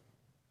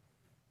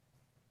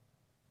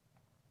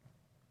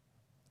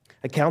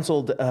 I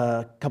counseled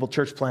a couple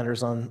church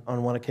planters on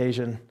one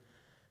occasion.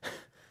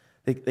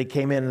 They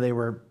came in and they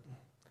were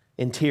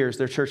in tears.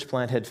 Their church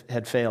plant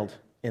had failed,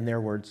 in their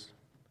words.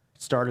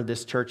 Started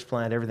this church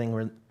plant,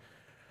 everything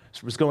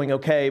it was going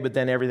okay, but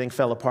then everything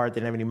fell apart. They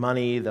didn't have any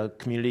money. The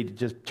community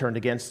just turned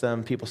against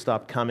them. People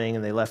stopped coming,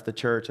 and they left the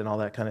church and all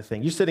that kind of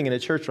thing. You're sitting in a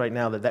church right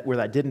now where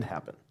that didn't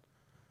happen,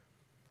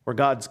 where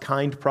God's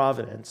kind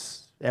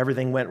providence,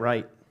 everything went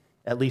right,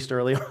 at least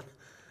early on,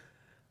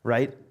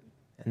 right?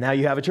 And now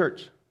you have a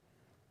church,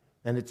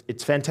 and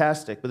it's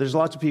fantastic. But there's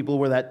lots of people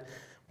where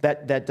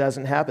that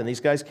doesn't happen. These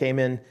guys came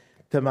in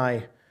to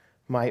my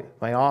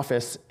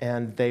office,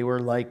 and they were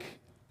like,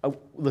 oh,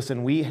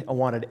 listen, we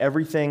wanted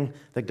everything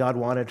that God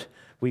wanted.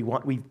 We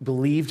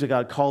believed that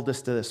God called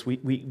us to this.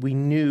 We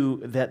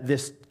knew that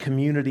this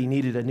community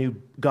needed a new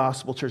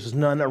gospel church. There's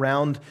none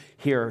around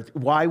here.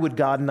 Why would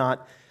God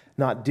not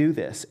do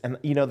this? And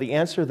the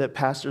answer that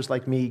pastors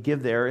like me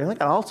give there, and I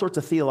got all sorts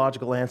of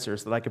theological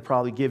answers that I could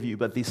probably give you,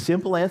 but the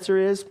simple answer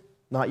is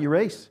not your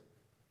race.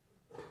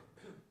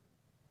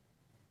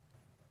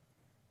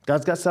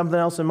 God's got something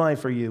else in mind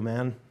for you,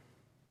 man.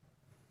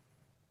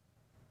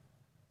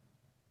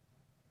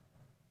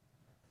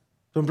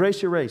 So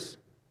embrace your race.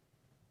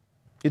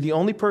 You're the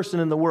only person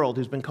in the world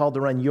who's been called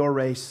to run your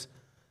race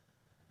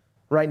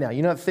right now.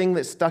 You know that thing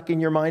that's stuck in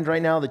your mind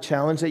right now, the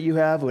challenge that you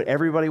have, what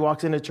everybody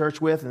walks into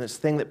church with, and this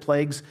thing that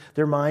plagues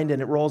their mind,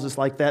 and it rolls us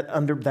like that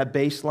under that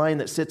baseline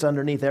that sits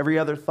underneath every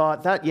other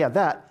thought.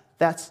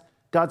 That's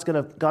God's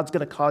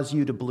gonna cause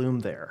you to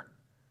bloom there.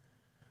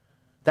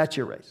 That's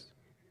your race.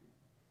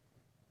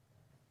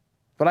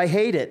 But I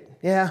hate it.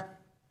 Yeah,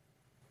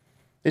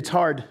 it's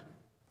hard.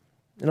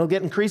 And it'll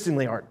get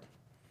increasingly hard.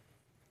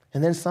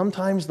 And then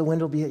sometimes the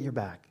wind will be at your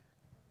back.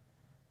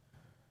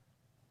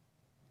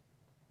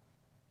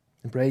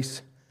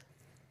 Embrace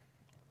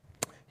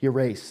your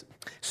race.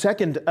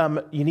 Second,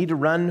 you need to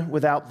run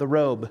without the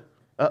robe.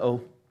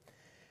 So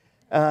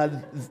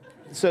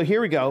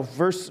here we go.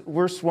 Verse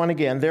 1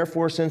 again.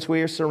 Therefore, since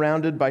we are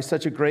surrounded by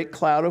such a great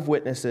cloud of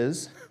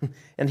witnesses,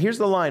 and here's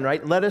the line,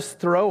 right? Let us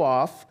throw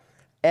off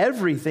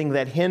everything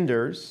that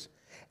hinders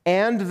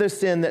and the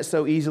sin that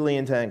so easily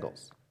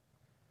entangles.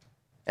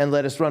 And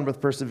let us run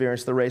with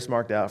perseverance the race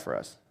marked out for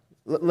us.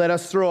 Let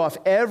us throw off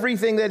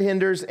everything that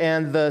hinders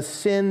and the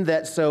sin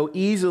that so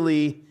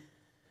easily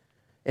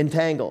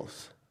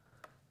entangles.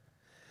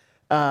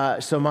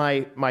 So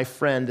my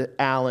friend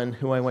Alan,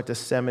 who I went to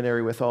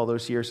seminary with all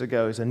those years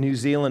ago, is a New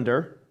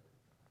Zealander,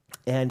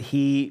 and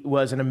he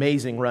was an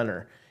amazing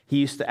runner. He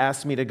used to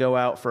ask me to go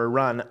out for a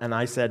run, and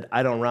I said,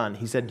 I don't run.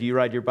 He said, do you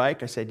ride your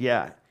bike? I said,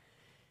 yeah.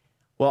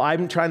 Well,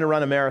 I'm trying to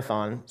run a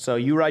marathon, so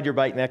you ride your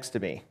bike next to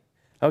me.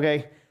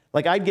 Okay?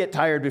 Like, I'd get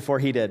tired before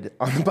he did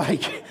on the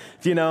bike.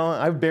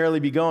 I'd barely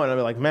be going. I'd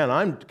be like,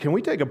 man, can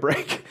we take a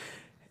break?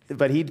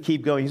 But he'd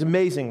keep going. He's an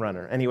amazing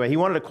runner. Anyway, he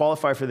wanted to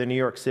qualify for the New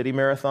York City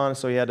Marathon,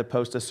 so he had to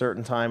post a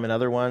certain time and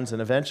other ones,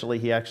 and eventually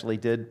he actually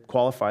did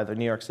qualify the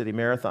New York City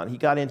Marathon. He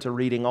got into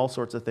reading all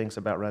sorts of things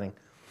about running.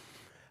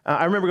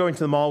 I remember going to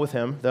the mall with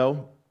him,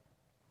 though.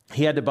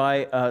 He had to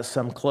buy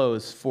some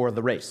clothes for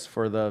the race,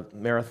 for the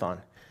marathon.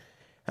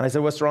 And I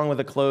said, what's wrong with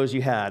the clothes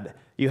you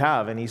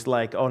have? And he's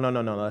like, oh, no,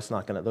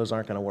 those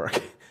aren't going to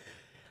work.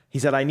 He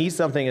said, I need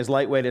something as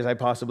lightweight as I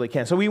possibly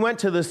can. So we went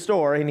to the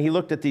store, and he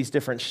looked at these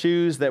different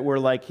shoes that were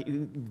like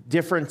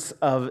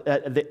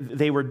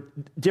they were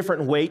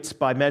different weights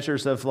by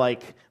measures of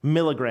like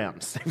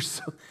milligrams.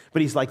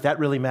 But he's like, that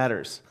really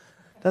matters.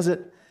 Does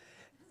it?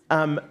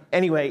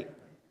 Anyway,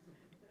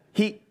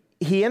 he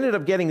ended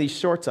up getting these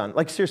shorts on.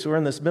 Like, seriously, we're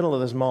in this middle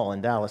of this mall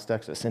in Dallas,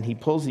 Texas, and he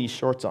pulls these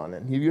shorts on.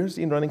 And have you ever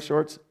seen running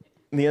shorts?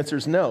 And the answer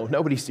is no.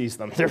 Nobody sees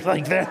them. They're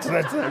like that.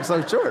 They're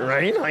so short,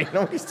 right? Like,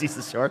 nobody sees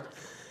the short.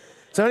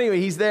 So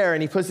anyway, he's there,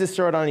 and he puts this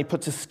short on. He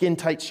puts a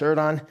skin-tight shirt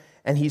on,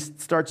 and he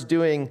starts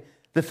doing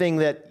the thing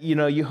that,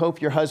 you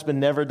hope your husband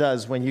never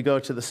does when you go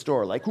to the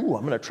store. Like, ooh,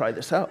 I'm going to try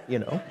this out,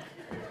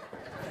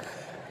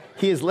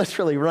 He is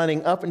literally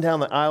running up and down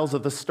the aisles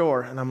of the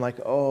store, and I'm like,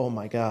 oh,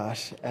 my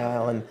gosh,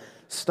 Alan.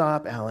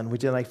 Stop, Alan.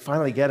 I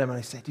finally get him, and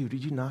I say, dude,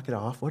 did you knock it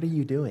off? What are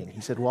you doing?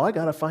 He said, well, I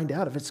got to find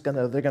out if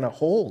they're going to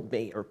hold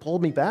me or pull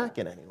me back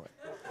in any way.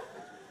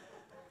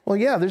 Well,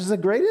 yeah, there's a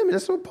great image.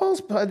 That's what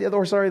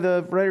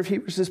the writer of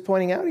Hebrews is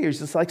pointing out here. He's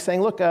just like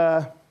saying, look,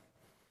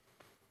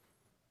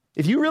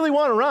 if you really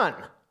want to run,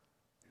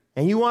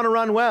 and you want to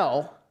run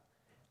well,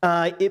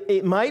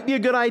 it might be a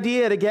good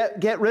idea to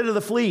get rid of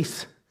the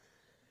fleece.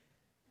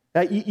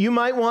 You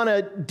might want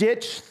to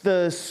ditch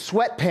the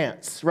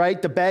sweatpants,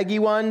 right? The baggy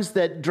ones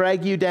that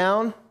drag you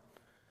down.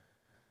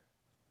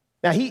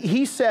 Now,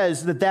 he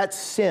says that that's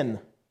sin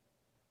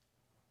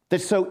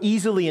that so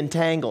easily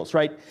entangles,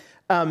 right?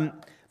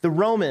 The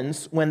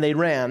Romans, when they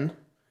ran,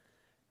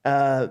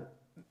 they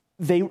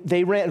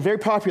ran very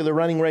popular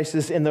running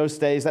races in those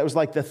days. That was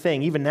like the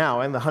thing. Even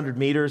now, and the 100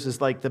 meters is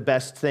like the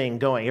best thing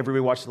going. Everybody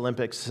watched the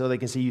Olympics so they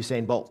can see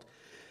Usain Bolt.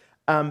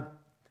 But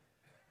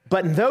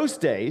in those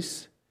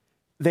days,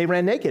 they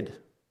ran naked.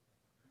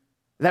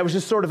 That was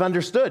just sort of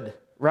understood,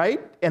 right?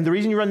 And the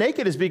reason you run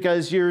naked is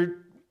because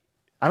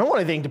I don't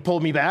want anything to pull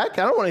me back.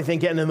 I don't want anything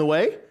getting in the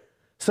way.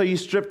 So you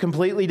strip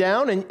completely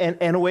down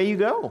and away you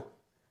go.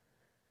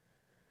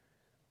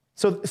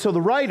 So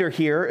the writer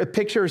here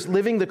pictures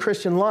living the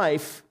Christian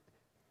life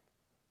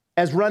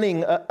as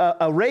running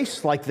a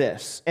race like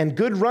this. And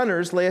good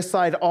runners lay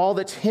aside all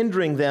that's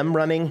hindering them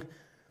running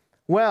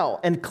well.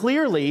 And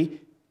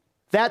clearly,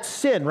 that's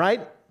sin,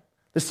 right?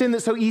 The sin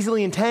that so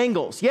easily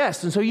entangles.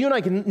 Yes, and so you and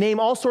I can name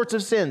all sorts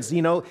of sins,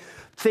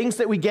 things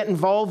that we get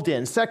involved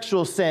in,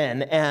 sexual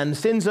sin and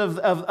sins of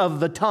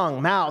the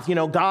tongue, mouth,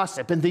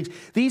 gossip and things.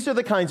 These are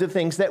the kinds of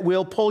things that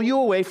will pull you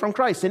away from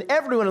Christ. And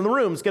everyone in the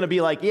room is going to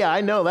be like, yeah,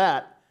 I know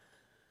that.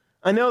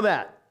 I know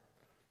that.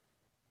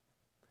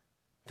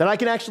 That I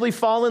can actually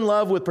fall in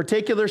love with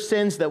particular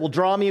sins that will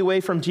draw me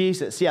away from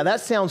Jesus. Yeah, that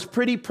sounds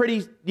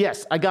pretty,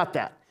 yes, I got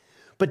that.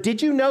 But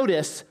did you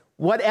notice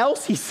what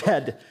else he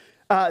said?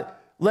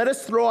 Let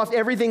us throw off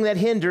everything that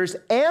hinders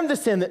and the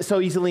sin that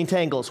so easily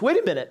entangles. Wait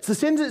a minute. The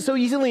sin that so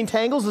easily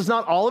entangles is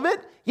not all of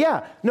it?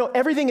 Yeah. No,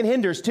 everything it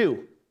hinders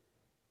too.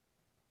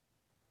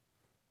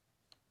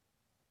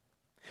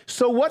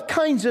 So what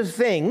kinds of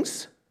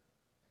things,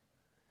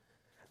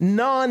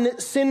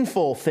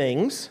 non-sinful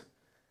things,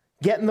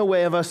 get in the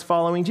way of us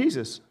following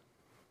Jesus?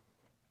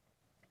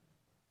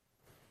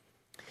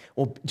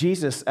 Well,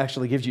 Jesus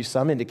actually gives you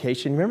some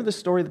indication. Remember the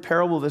story, the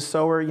parable of the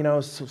sower?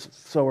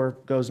 Sower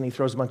goes and he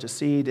throws a bunch of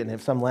seed, and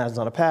if some lands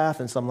on a path,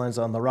 and some lands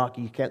on the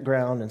rocky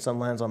ground, and some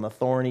lands on the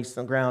thorny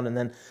ground, and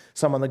then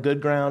some on the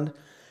good ground.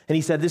 And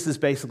he said this is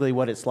basically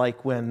what it's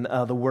like when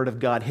the word of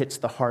God hits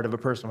the heart of a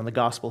person, when the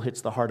gospel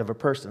hits the heart of a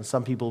person.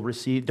 Some people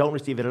don't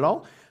receive it at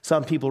all.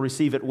 Some people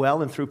receive it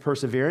well and through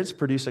perseverance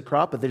produce a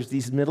crop, but there's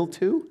these middle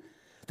two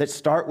that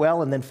start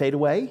well and then fade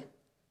away.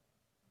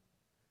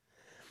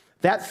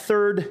 That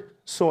third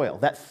soil,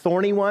 that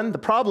thorny one, the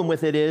problem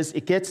with it is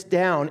it gets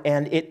down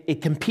and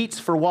it competes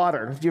for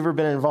water. If you've ever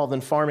been involved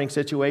in farming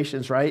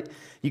situations, right?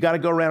 You got to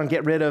go around and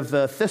get rid of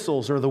the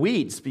thistles or the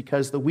weeds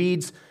because the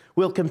weeds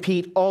will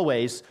compete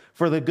always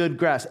for the good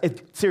grass.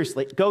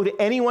 Seriously, go to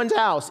anyone's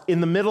house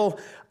in the middle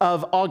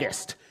of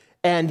August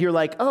and you're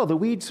like, oh, the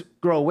weeds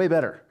grow way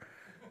better,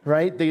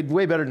 right? They're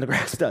way better than the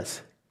grass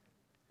does.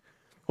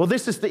 Well,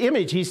 this is the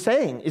image he's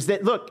saying, is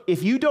that, look,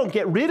 if you don't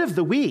get rid of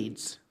the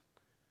weeds,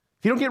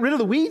 if you don't get rid of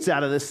the weeds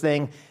out of this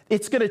thing,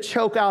 it's going to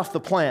choke off the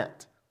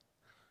plant.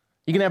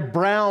 You're going to have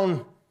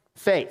brown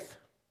faith.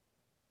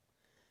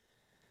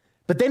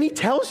 But then he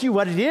tells you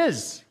what it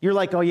is. You're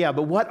like, oh yeah,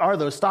 but what are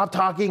those? Stop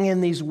talking in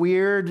these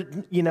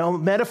weird,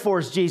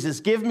 metaphors, Jesus.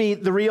 Give me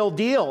the real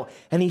deal.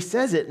 And he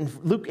says it in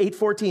Luke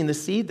 8:14, the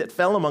seed that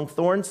fell among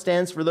thorns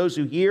stands for those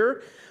who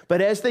hear,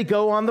 but as they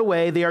go on the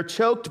way, they are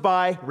choked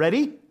by,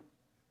 ready?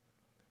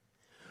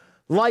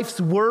 Life's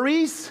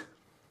worries.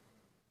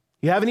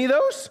 You have any of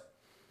those?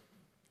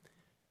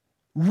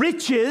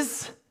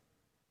 Riches.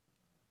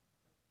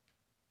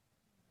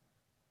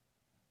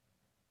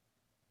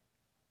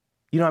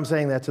 I'm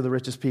saying that to the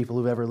richest people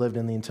who've ever lived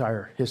in the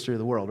entire history of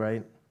the world,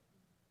 right?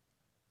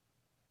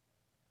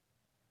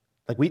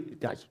 Like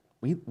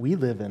we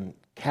live in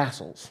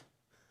castles.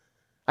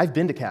 I've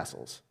been to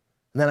castles,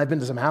 and then I've been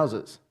to some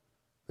houses.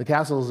 The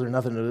castles are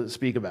nothing to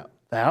speak about.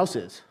 The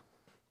houses.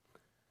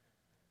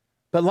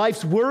 But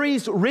life's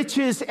worries,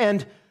 riches,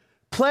 and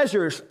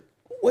pleasures.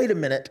 Wait a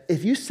minute.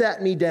 If you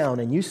sat me down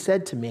and you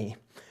said to me,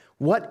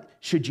 what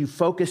should you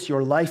focus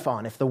your life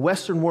on? If the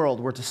Western world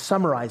were to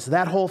summarize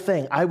that whole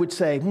thing, I would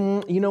say,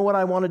 you know what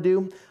I want to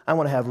do? I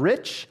want to have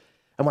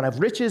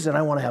riches, and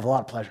I want to have a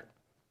lot of pleasure.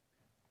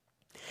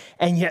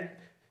 And yet,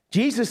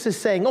 Jesus is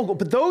saying,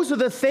 but those are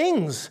the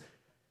things.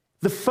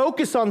 The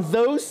focus on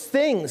those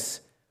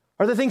things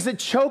are the things that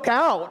choke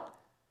out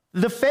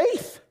the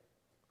faith.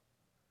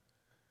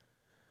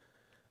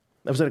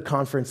 I was at a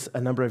conference a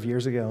number of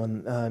years ago,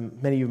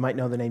 and many of you might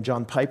know the name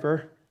John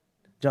Piper.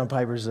 John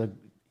Piper's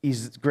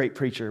he's a great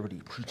preacher, but he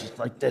preaches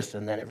like this,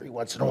 and then every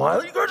once in a while,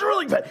 he goes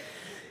really bad.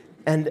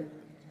 And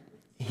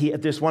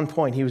at this one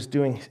point, he was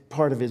doing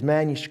part of his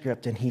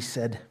manuscript, and he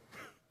said,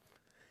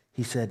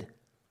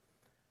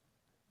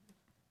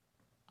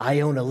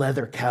 I own a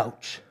leather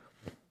couch,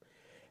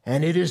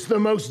 and it is the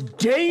most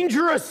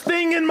dangerous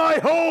thing in my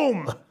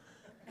home.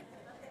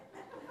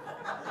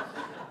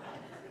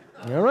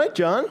 All right,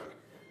 John.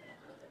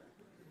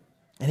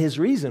 And his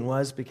reason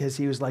was because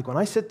he was like, when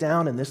I sit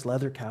down in this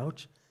leather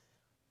couch,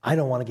 I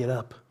don't want to get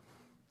up.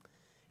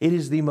 It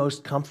is the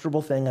most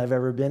comfortable thing I've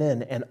ever been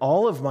in. And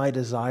all of my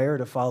desire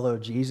to follow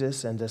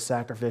Jesus and to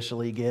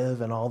sacrificially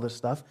give and all this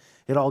stuff,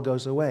 it all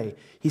goes away.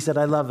 He said,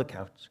 I love the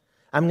couch.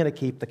 I'm going to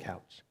keep the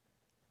couch.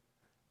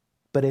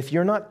 But if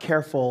you're not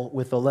careful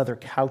with the leather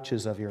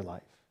couches of your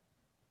life,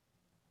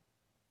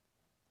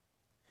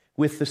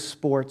 with the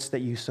sports that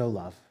you so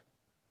love,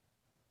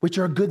 which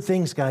are good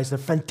things, guys, they're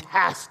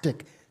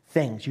fantastic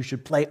things. You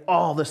should play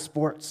all the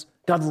sports.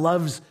 God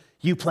loves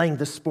you playing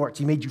the sports.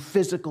 He made you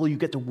physical. You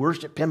get to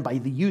worship him by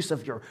the use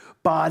of your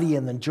body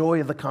and the joy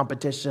of the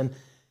competition.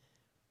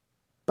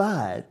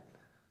 But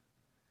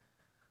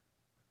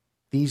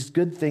these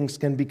good things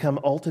can become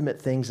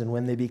ultimate things, and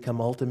when they become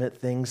ultimate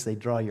things, they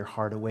draw your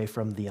heart away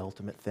from the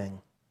ultimate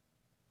thing.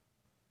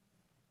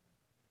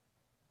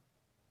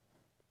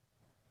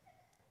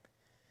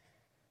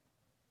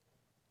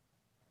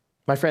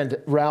 My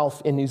friend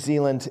Ralph in New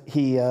Zealand,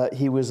 he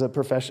was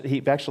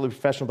actually a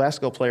professional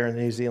basketball player in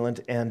New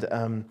Zealand,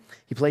 and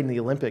he played in the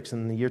Olympics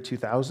in the year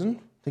 2000. I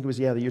think it was,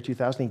 the year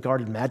 2000. He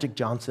guarded Magic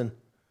Johnson.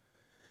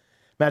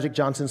 Magic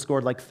Johnson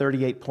scored like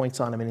 38 points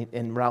on him,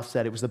 and Ralph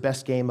said, it was the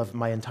best game of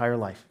my entire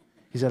life.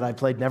 He said,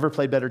 never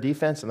played better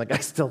defense, and the guy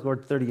still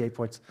scored 38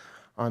 points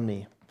on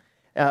me.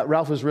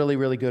 Ralph was really,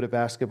 really good at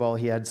basketball.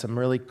 He had some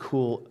really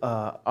cool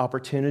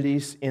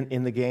opportunities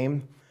in the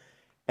game,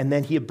 and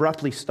then he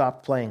abruptly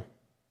stopped playing.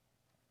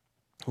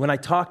 When I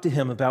talked to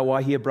him about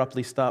why he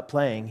abruptly stopped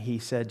playing, he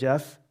said,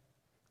 Jeff,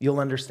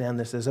 you'll understand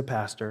this as a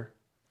pastor.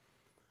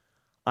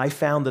 I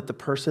found that the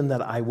person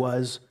that I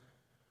was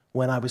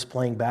when I was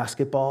playing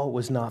basketball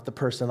was not the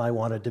person I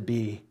wanted to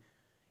be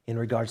in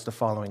regards to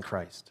following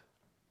Christ.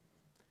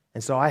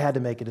 And so I had to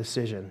make a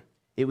decision.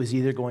 It was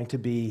either going to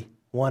be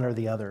one or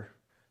the other.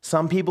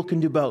 Some people can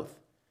do both,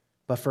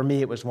 but for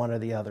me, it was one or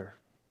the other.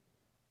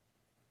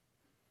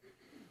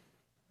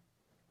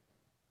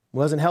 It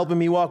wasn't helping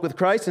me walk with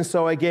Christ, and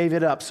so I gave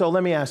it up. So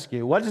let me ask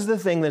you, what is the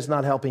thing that's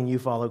not helping you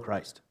follow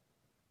Christ?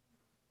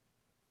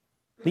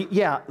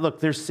 Yeah, look,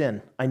 there's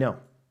sin. I know.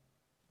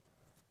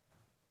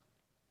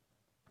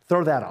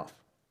 Throw that off.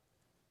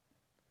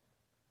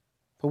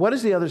 But what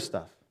is the other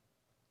stuff?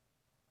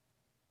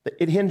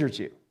 It hinders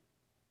you.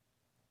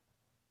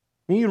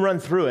 You run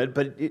through it,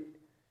 but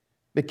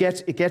it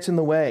gets in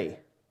the way.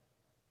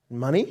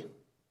 Money,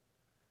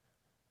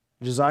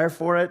 desire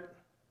for it,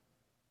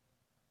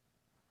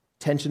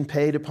 attention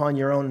paid upon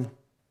your own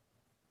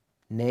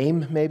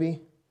name,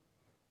 maybe,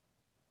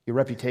 your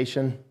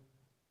reputation.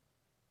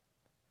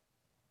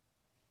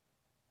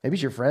 Maybe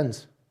it's your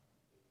friends.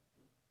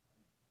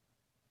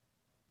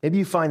 Maybe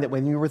you find that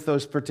when you're with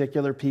those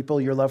particular people,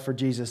 your love for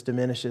Jesus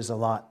diminishes a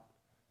lot.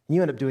 And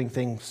you end up doing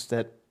things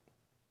that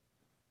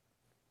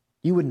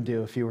you wouldn't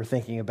do if you were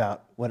thinking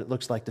about what it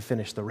looks like to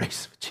finish the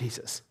race with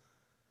Jesus.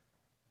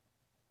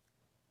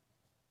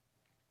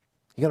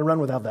 You got to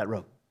run without that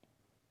rope.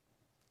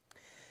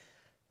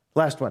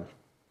 Last one.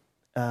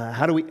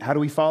 How do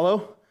we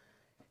follow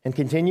and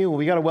continue? Well,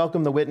 we got to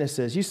welcome the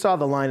witnesses. You saw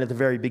the line at the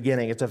very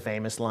beginning. It's a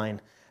famous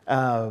line.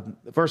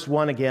 Verse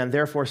 1 again,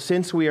 therefore,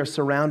 since we are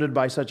surrounded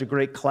by such a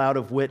great cloud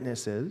of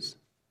witnesses,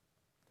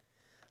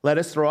 let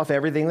us throw off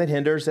everything that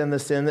hinders and the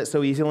sin that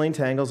so easily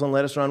entangles, and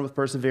let us run with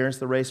perseverance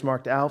the race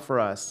marked out for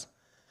us.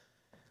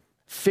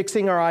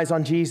 Fixing our eyes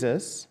on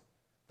Jesus,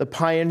 the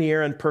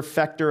pioneer and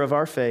perfecter of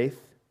our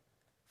faith,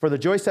 for the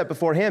joy set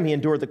before him, he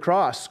endured the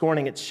cross,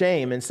 scorning its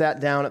shame, and sat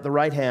down at the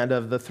right hand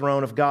of the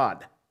throne of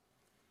God.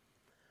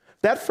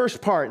 That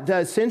first part,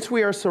 that since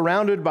we are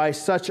surrounded by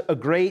such a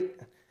great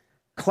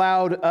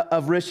cloud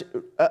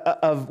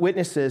of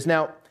witnesses.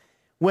 Now,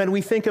 when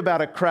we think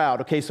about a crowd,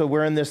 okay, so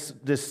we're in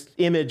this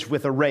image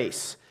with a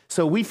race.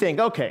 So we think,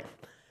 okay,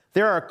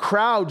 there are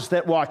crowds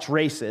that watch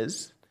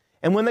races.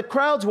 And when the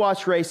crowds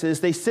watch races,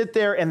 they sit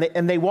there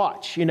and they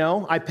watch,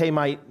 I pay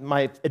my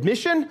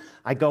admission,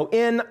 I go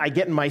in, I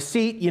get in my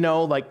seat,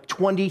 like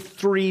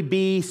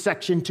 23B,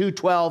 section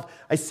 212.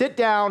 I sit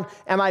down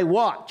and I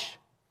watch.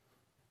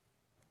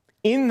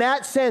 In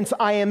that sense,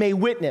 I am a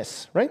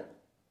witness, right?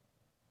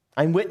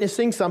 I'm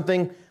witnessing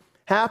something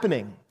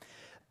happening.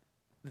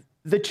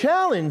 The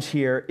challenge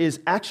here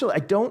is actually,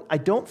 I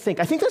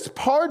think that's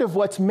part of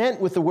what's meant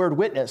with the word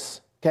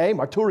witness, okay?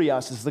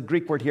 Marturios is the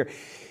Greek word here.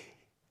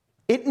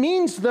 It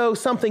means, though,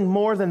 something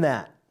more than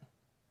that.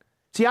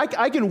 See,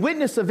 I can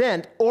witness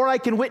event, or I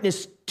can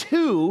witness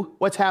to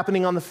what's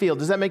happening on the field.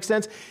 Does that make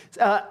sense?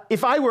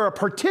 If I were a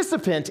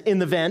participant in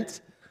the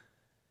event,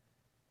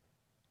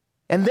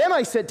 and then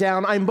I sit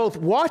down, I'm both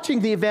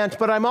watching the event,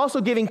 but I'm also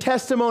giving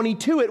testimony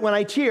to it when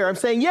I cheer. I'm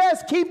saying,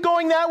 yes, keep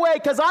going that way,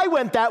 because I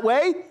went that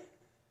way,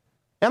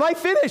 and I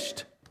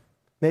finished.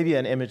 Maybe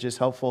an image is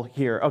helpful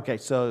here. Okay,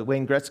 so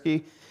Wayne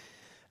Gretzky,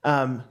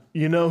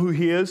 you know who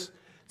he is?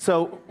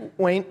 So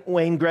Wayne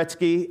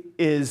Gretzky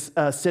is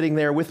sitting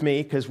there with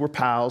me, because we're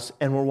pals,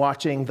 and we're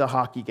watching the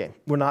hockey game.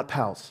 We're not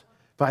pals,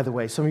 by the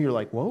way. Some of you are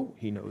like, whoa,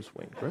 he knows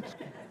Wayne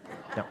Gretzky.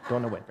 No,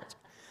 don't know Wayne Gretzky.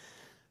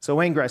 So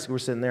Wayne Gretzky, we're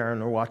sitting there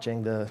and we're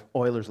watching the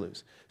Oilers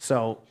lose.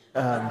 So,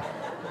 we're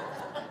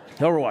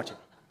watching.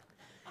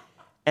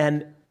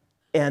 And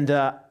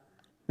now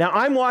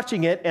I'm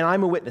watching it and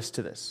I'm a witness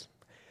to this.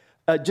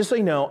 Just so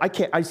you know,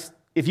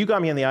 if you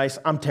got me on the ice,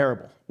 I'm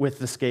terrible with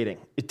the skating.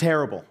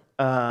 Terrible.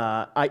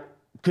 I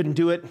couldn't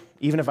do it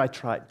even if I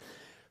tried.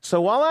 So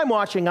while I'm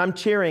watching, I'm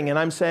cheering and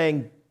I'm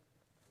saying,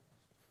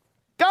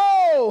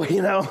 go,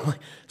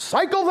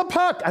 cycle the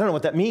puck. I don't know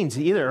what that means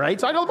either, right?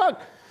 Cycle the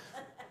puck.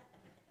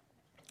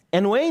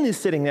 And Wayne is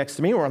sitting next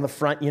to me. We're on the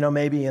front,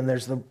 maybe, and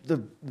there's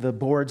the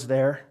boards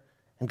there.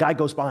 And guy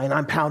goes by, and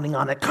I'm pounding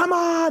on it. Come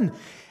on!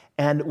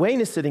 And Wayne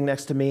is sitting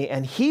next to me,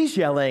 and he's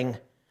yelling,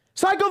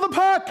 cycle the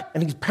puck!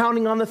 And he's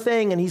pounding on the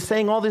thing, and he's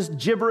saying all this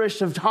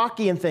gibberish of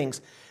hockey and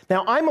things.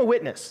 Now, I'm a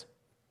witness.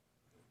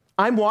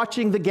 I'm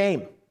watching the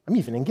game. I'm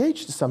even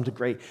engaged to some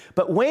degree.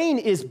 But Wayne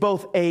is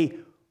both a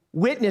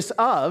witness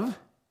of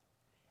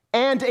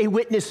and a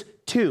witness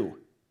to.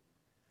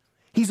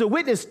 He's a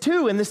witness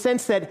to in the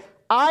sense that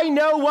I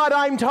know what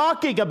I'm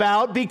talking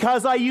about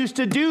because I used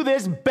to do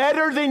this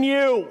better than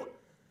you.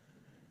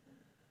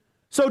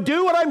 So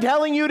do what I'm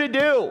telling you to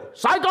do.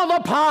 Cycle the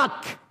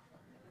puck.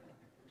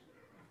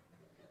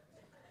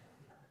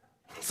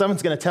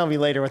 Someone's going to tell me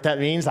later what that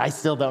means. I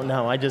still don't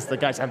know. The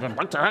guy said,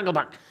 cycle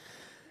puck.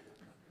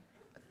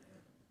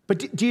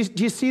 But do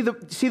you see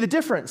the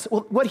difference?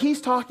 Well, what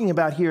he's talking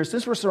about here,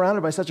 since we're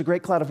surrounded by such a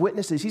great cloud of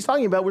witnesses, he's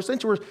talking about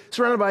since we're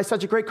surrounded by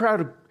such a great crowd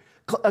of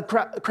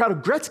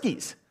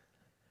Gretzkys.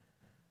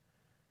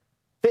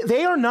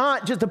 They are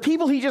not just the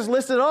people he just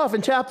listed off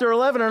in chapter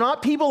 11 are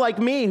not people like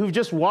me who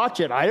just watch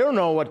it. I don't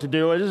know what to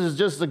do. This is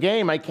just a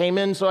game. I came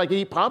in so I could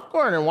eat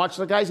popcorn and watch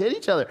the guys hit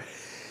each other.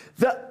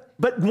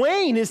 But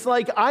Wayne is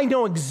like, I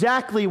know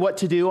exactly what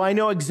to do. I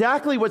know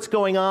exactly what's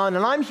going on,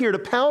 and I'm here to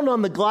pound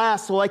on the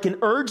glass so I can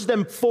urge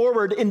them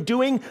forward in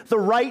doing the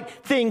right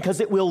thing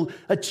because it will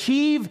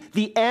achieve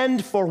the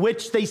end for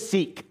which they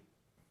seek.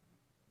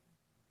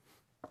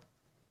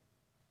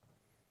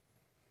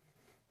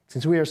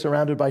 Since we are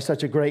surrounded by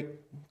such a great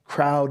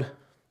crowd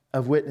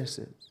of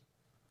witnesses,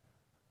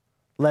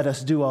 let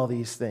us do all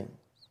these things.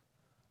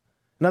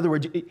 In other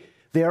words,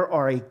 there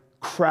are a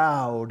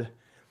crowd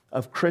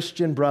of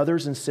Christian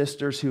brothers and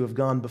sisters who have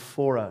gone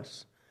before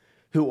us,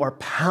 who are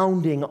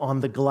pounding on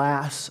the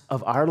glass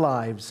of our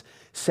lives,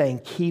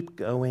 saying, keep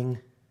going.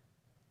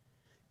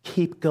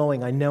 Keep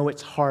going. I know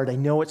it's hard. I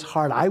know it's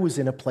hard. I was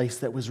in a place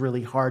that was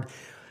really hard.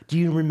 Do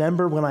you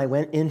remember when I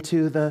went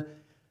into the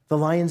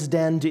lion's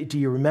den? Do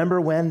you remember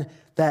when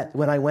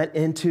I went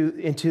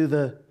into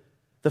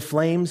the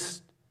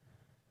flames?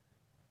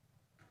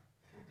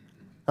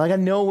 Like, I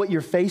know what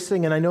you're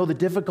facing, and I know the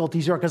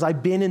difficulties are because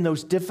I've been in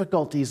those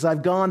difficulties.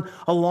 I've gone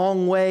a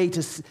long way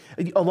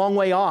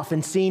off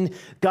and seen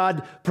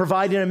God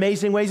provide in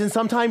amazing ways, and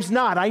sometimes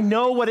not. I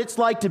know what it's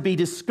like to be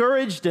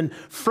discouraged and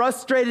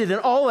frustrated and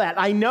all that.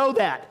 I know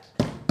that.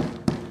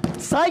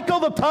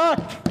 Cycle the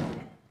puck.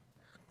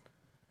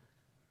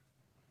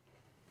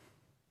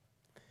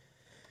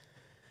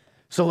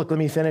 So look, let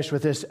me finish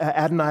with this.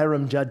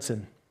 Adoniram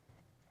Judson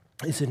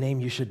is a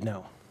name you should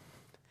know.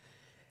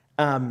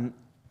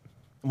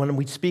 When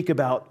we speak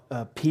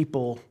about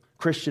people,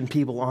 Christian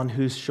people on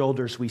whose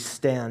shoulders we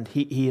stand,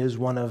 he is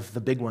one of the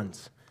big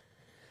ones.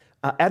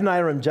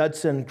 Adoniram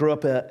Judson grew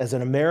up as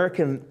an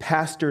American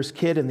pastor's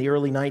kid in the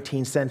early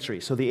 19th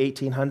century, so the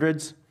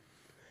 1800s.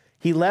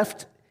 He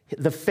left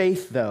the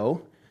faith,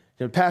 though,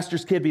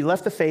 pastor's kid, he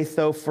left the faith,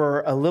 though,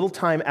 for a little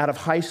time out of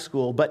high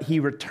school, but he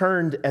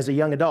returned as a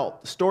young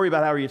adult. The story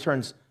about how he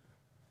returns,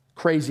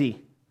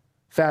 crazy,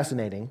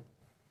 fascinating.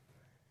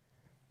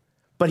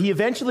 But he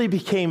eventually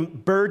became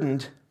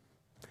burdened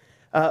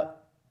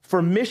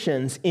for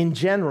missions in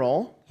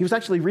general. He was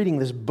actually reading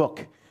this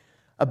book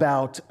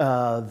about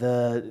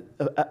the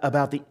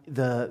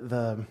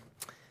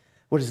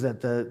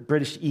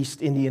British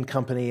East Indian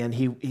Company, and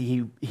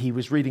he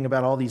was reading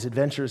about all these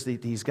adventures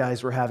that these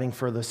guys were having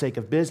for the sake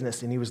of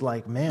business, and he was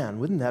like, man,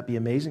 wouldn't that be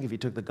amazing if you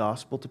took the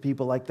gospel to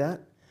people like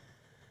that?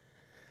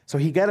 So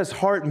he got his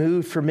heart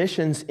moved for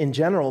missions in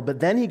general,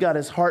 but then he got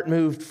his heart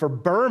moved for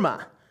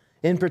Burma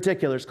in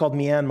particular. It's called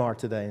Myanmar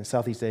today in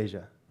Southeast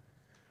Asia.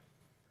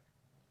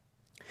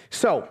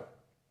 So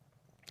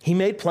he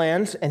made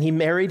plans, and he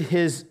married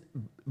his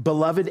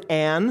beloved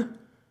Anne,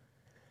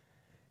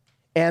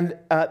 and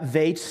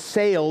they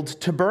sailed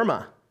to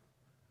Burma.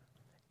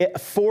 A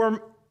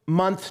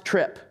 4-month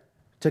trip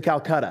to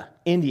Calcutta,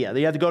 India.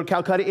 You had to go to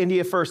Calcutta,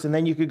 India first, and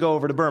then you could go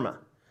over to Burma.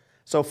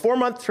 So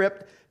 4-month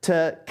trip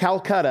to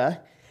Calcutta.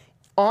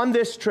 On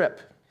this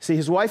trip, see,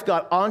 his wife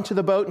got onto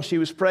the boat, and she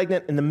was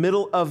pregnant in the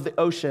middle of the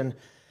ocean.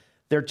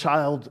 Their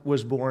child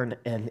was born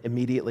and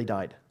immediately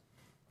died.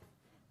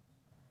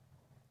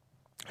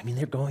 I mean,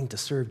 they're going to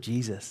serve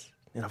Jesus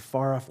in a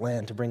far-off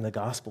land to bring the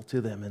gospel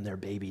to them, and their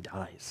baby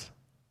dies.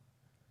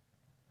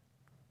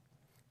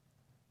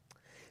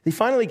 They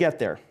finally get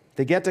there.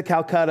 They get to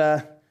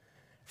Calcutta.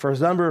 For a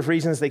number of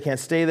reasons, they can't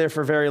stay there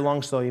for very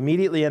long, so they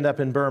immediately end up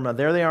in Burma.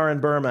 There they are in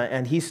Burma,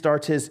 and he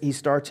starts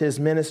his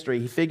ministry.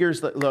 He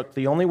figures that, look,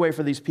 the only way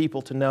for these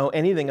people to know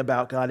anything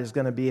about God is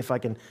going to be if I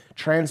can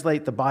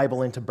translate the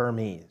Bible into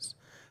Burmese.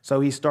 So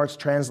he starts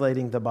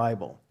translating the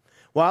Bible.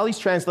 While he's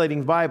translating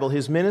the Bible,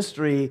 his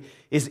ministry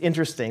is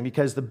interesting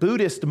because the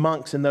Buddhist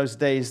monks in those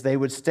days, they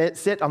would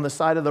sit on the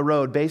side of the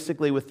road,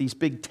 basically with these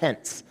big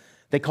tents.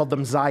 They called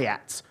them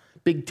zayats,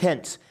 big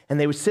tents. And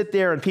they would sit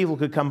there, and people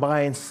could come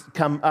by and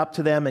come up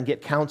to them and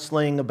get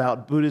counseling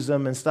about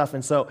Buddhism and stuff.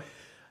 And so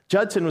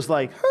Judson was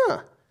like,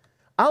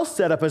 I'll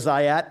set up a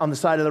zayat on the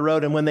side of the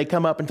road, and when they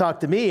come up and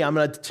talk to me, I'm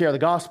going to share the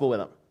gospel with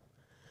them.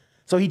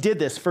 So he did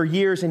this for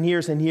years and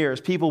years and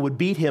years. People would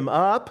beat him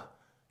up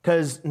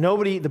because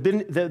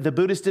the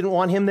Buddhists didn't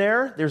want him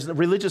there.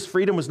 Religious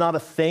freedom was not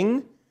a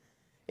thing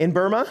in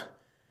Burma.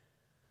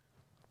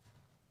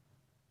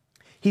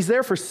 He's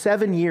there for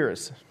 7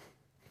 years.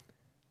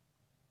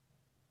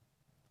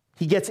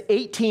 He gets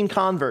 18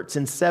 converts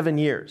in 7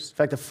 years. In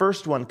fact, the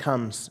first one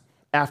comes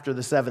after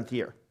the 7th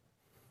year.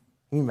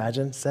 Can you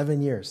imagine?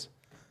 7 years.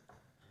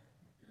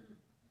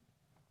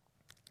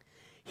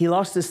 He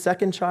lost his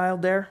second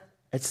child there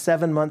at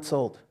 7 months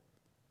old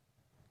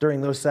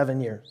during those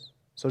 7 years.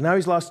 So now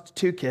he's lost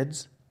 2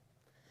 kids.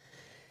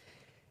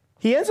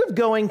 He ends up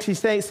going to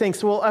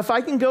thinks, well, if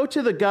I can go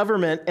to the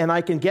government and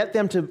I can get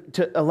them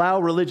to allow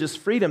religious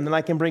freedom, then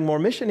I can bring more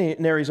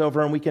missionaries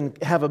over and we can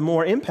have a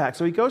more impact.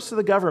 So he goes to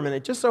the government.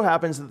 It just so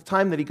happens at the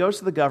time that he goes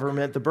to the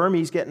government, the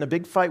Burmese get in a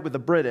big fight with the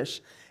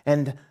British,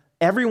 and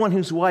everyone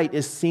who's white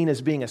is seen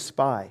as being a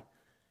spy.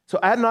 So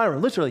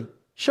Adoniram literally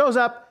shows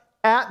up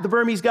at the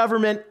Burmese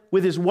government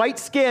with his white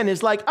skin,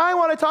 is like, I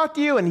want to talk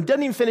to you. And he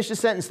doesn't even finish the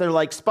sentence. They're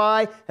like,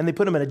 spy, and they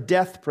put him in a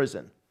death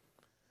prison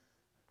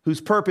whose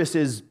purpose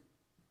is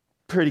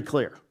pretty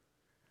clear.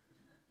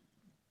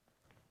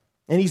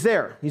 And he's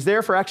there. He's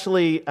there for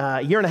actually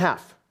a year and a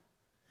half.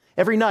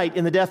 Every night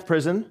in the death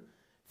prison,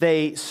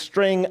 they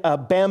string a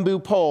bamboo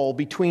pole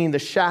between the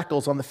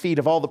shackles on the feet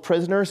of all the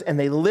prisoners, and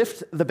they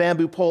lift the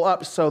bamboo pole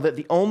up so that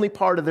the only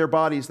part of their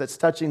bodies that's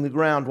touching the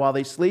ground while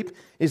they sleep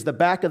is the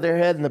back of their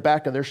head and the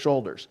back of their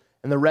shoulders,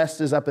 and the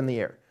rest is up in the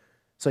air.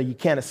 So you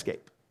can't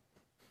escape.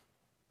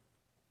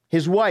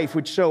 His wife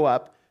would show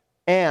up,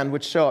 Anne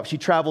would show up. She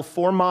traveled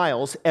 4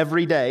 miles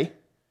every day.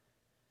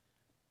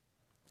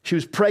 She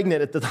was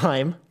pregnant at the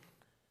time.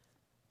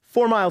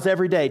 4 miles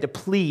every day to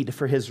plead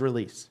for his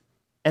release.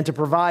 And to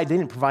provide, they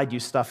didn't provide you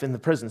stuff in the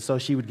prison, so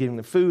she would give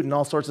him food and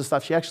all sorts of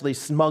stuff. She actually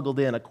smuggled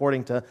in,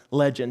 according to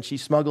legend, she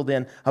smuggled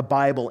in a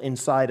Bible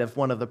inside of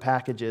one of the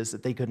packages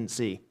that they couldn't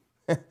see.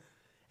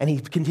 And he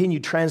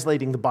continued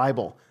translating the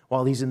Bible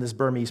while he's in this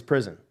Burmese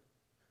prison.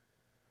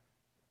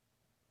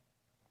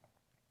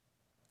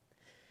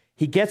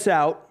 He gets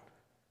out.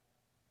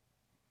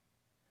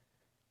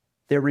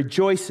 They're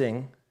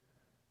rejoicing.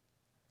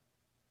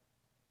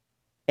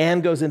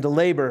 Anne goes into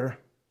labor,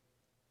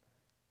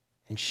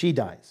 and she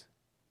dies.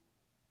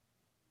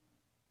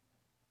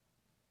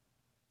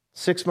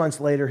 6 months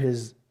later,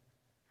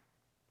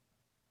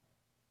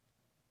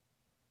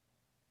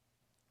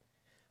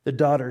 the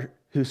daughter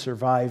who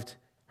survived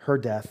her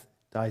death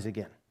dies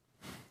again.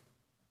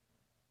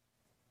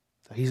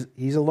 So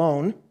he's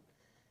alone,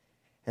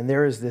 and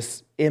there is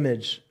this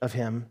image of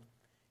him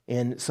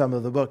in some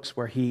of the books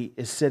where he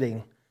is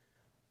sitting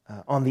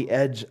on the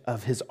edge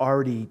of his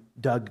already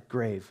dug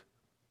grave,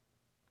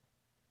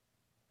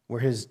 where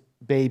his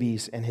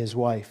babies and his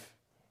wife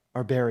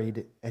are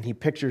buried, and he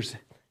pictures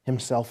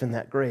himself in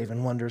that grave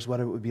and wonders what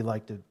it would be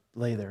like to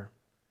lay there.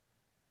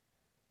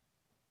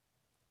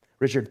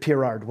 Richard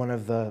Pirard, one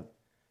of the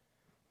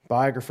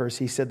biographers,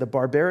 he said the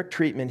barbaric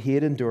treatment he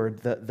had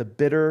endured, the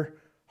bitter,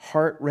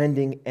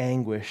 heart-rending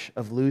anguish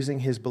of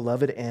losing his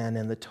beloved Anne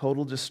and the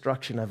total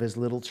destruction of his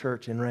little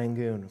church in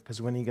Rangoon, because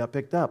when he got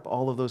picked up,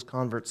 all of those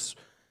converts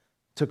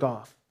took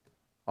off.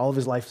 All of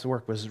his life's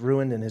work was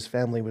ruined and his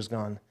family was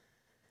gone.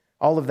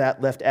 All of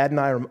that left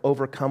Adoniram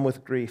overcome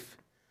with grief.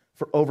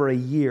 For over a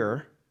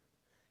year,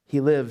 he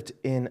lived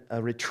in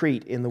a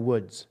retreat in the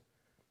woods,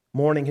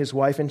 mourning his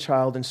wife and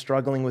child and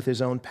struggling with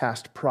his own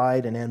past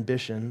pride and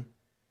ambition.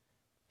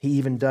 He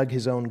even dug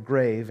his own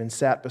grave and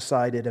sat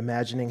beside it,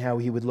 imagining how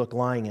he would look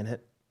lying in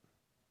it.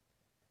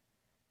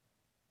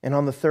 And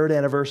on the 3rd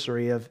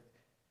anniversary of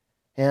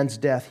Anne's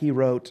death, he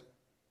wrote,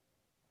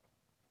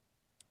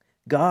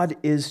 God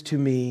is to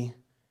me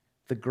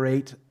the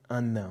great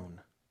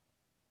unknown.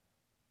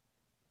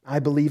 I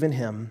believe in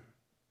him,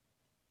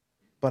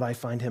 but I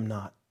find him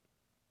not.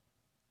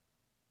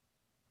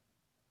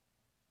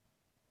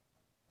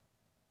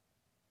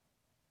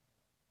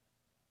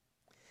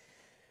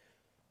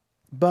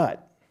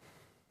 But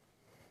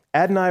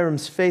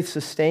Adoniram's faith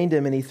sustained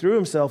him, and he threw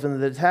himself into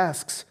the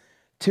tasks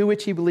to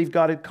which he believed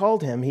God had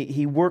called him.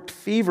 He worked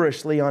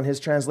feverishly on his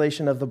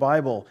translation of the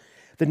Bible.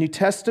 The New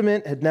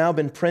Testament had now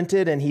been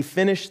printed, and he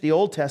finished the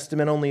Old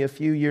Testament only a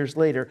few years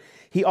later.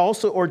 He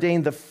also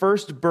ordained the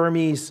first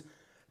Burmese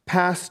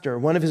pastor,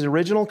 one of his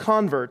original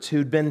converts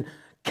who'd been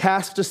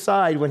cast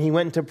aside when he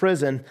went into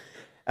prison.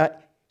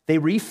 They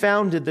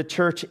refounded the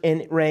church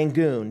in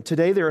Rangoon.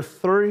 Today, there are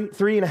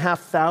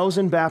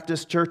 3,500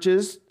 Baptist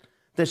churches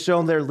that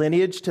show their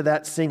lineage to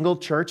that single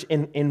church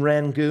in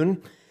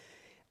Rangoon.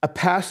 A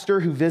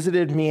pastor who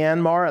visited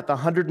Myanmar at the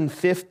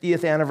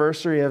 150th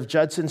anniversary of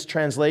Judson's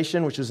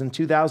translation, which was in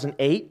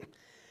 2008.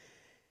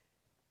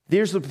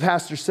 Here's what the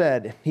pastor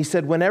said. He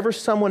said, whenever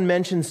someone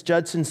mentions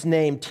Judson's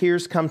name,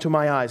 tears come to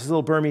my eyes. This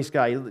little Burmese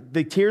guy.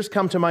 The tears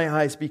come to my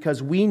eyes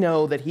because we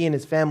know that he and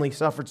his family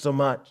suffered so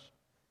much.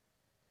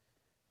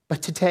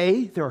 But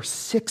today, there are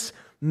 6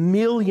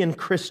 million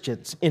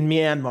Christians in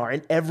Myanmar,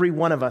 and every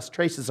one of us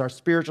traces our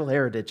spiritual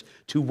heritage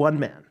to one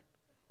man,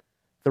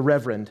 the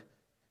Reverend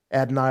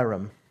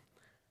Adoniram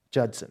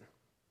Judson.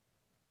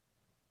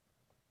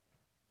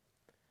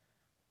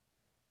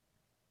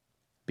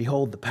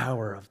 Behold the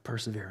power of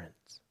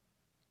perseverance.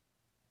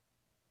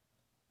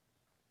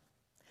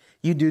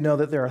 You do know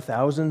that there are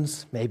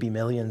thousands, maybe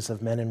millions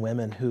of men and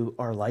women who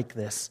are like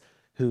this,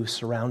 who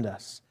surround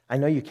us. I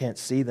know you can't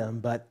see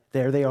them, but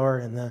there they are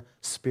in the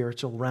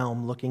spiritual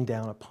realm looking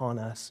down upon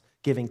us,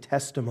 giving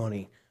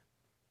testimony,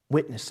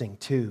 witnessing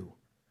to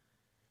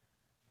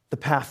the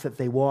path that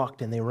they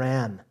walked and they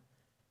ran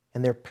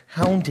and they're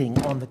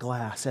pounding on the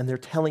glass, and they're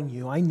telling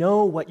you, I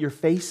know what you're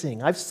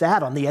facing. I've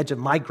sat on the edge of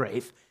my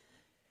grave,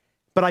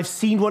 but I've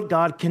seen what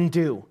God can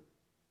do.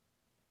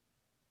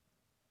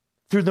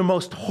 Through the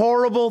most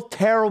horrible,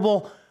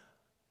 terrible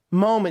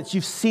moments,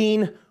 you've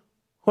seen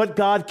what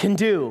God can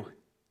do.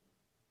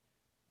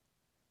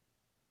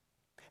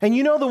 And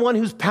you know the one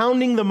who's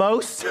pounding the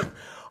most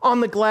on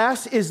the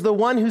glass is the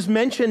one who's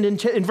mentioned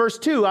in verse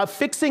 2,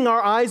 fixing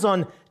our eyes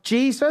on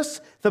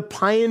Jesus, the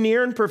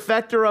pioneer and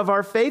perfecter of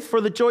our faith.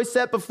 For the joy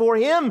set before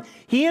him,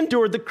 he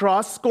endured the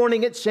cross,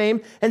 scorning its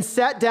shame, and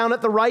sat down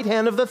at the right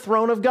hand of the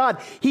throne of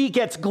God. He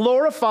gets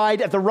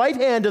glorified at the right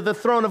hand of the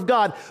throne of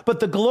God,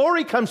 but the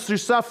glory comes through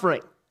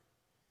suffering.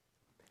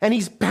 And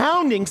he's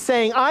pounding,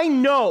 saying, I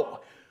know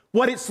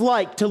what it's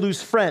like to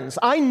lose friends.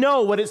 I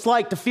know what it's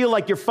like to feel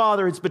like your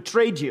father has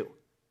betrayed you.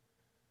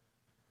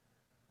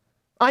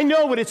 I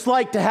know what it's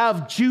like to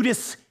have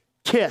Judas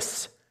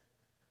kiss.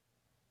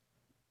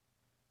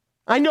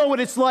 I know what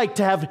it's like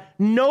to have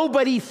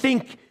nobody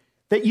think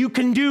that you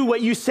can do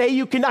what you say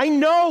you can. I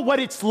know what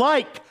it's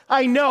like.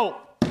 I know.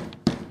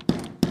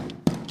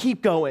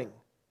 Keep going.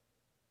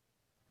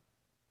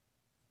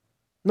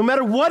 No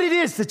matter what it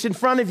is that's in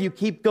front of you,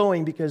 keep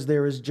going because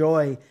there is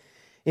joy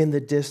in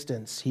the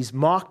distance. He's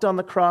mocked on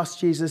the cross,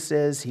 Jesus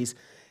says. He's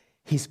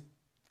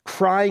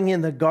crying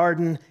in the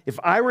garden. If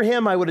I were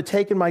him, I would have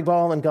taken my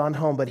ball and gone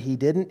home, but he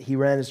didn't. He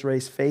ran his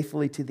race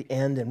faithfully to the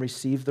end and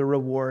received the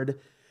reward.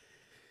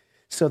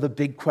 So the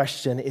big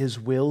question is,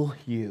 will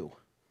you?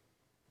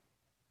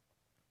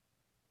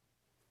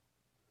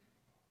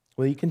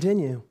 Will you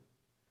continue?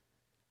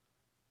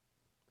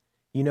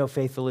 You know,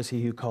 faithful is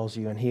he who calls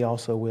you, and he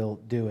also will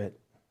do it.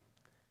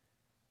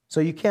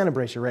 So you can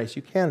embrace your race.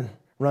 You can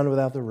run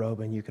without the robe,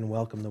 and you can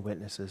welcome the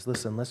witnesses.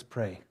 Listen, let's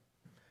pray.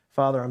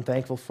 Father, I'm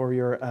thankful for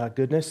your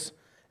goodness,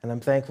 and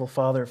I'm thankful,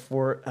 Father,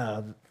 for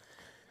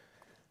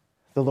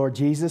the Lord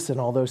Jesus and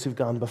all those who've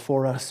gone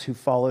before us, who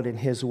followed in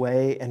his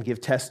way and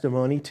give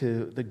testimony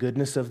to the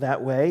goodness of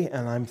that way.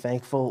 And I'm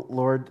thankful,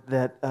 Lord,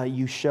 that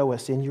you show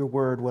us in your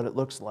word what it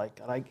looks like.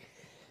 And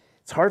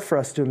it's hard for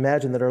us to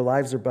imagine that our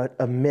lives are but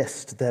a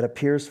mist that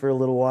appears for a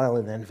little while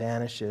and then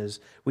vanishes.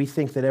 We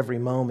think that every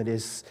moment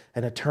is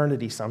an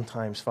eternity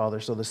sometimes,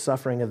 Father, so the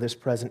suffering of this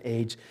present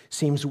age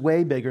seems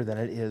way bigger than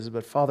it is.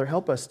 But Father,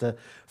 help us to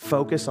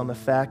focus on the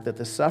fact that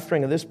the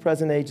suffering of this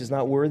present age is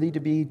not worthy to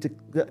be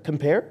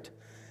compared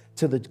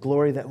to the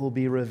glory that will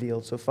be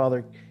revealed. So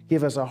Father,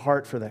 give us a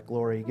heart for that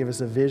glory, give us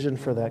a vision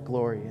for that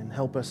glory, and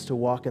help us to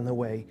walk in the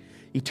way.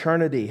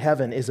 Eternity,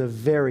 heaven, is a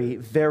very,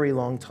 very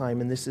long time,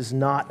 and this is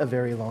not a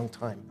very long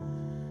time.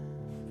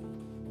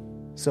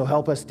 So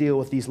help us deal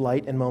with these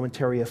light and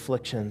momentary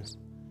afflictions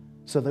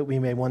so that we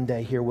may one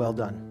day hear, well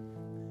done,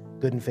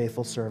 good and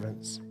faithful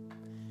servants.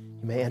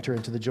 You may enter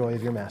into the joy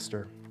of your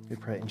master. We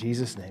pray in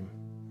Jesus' name.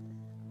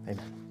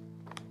 Amen.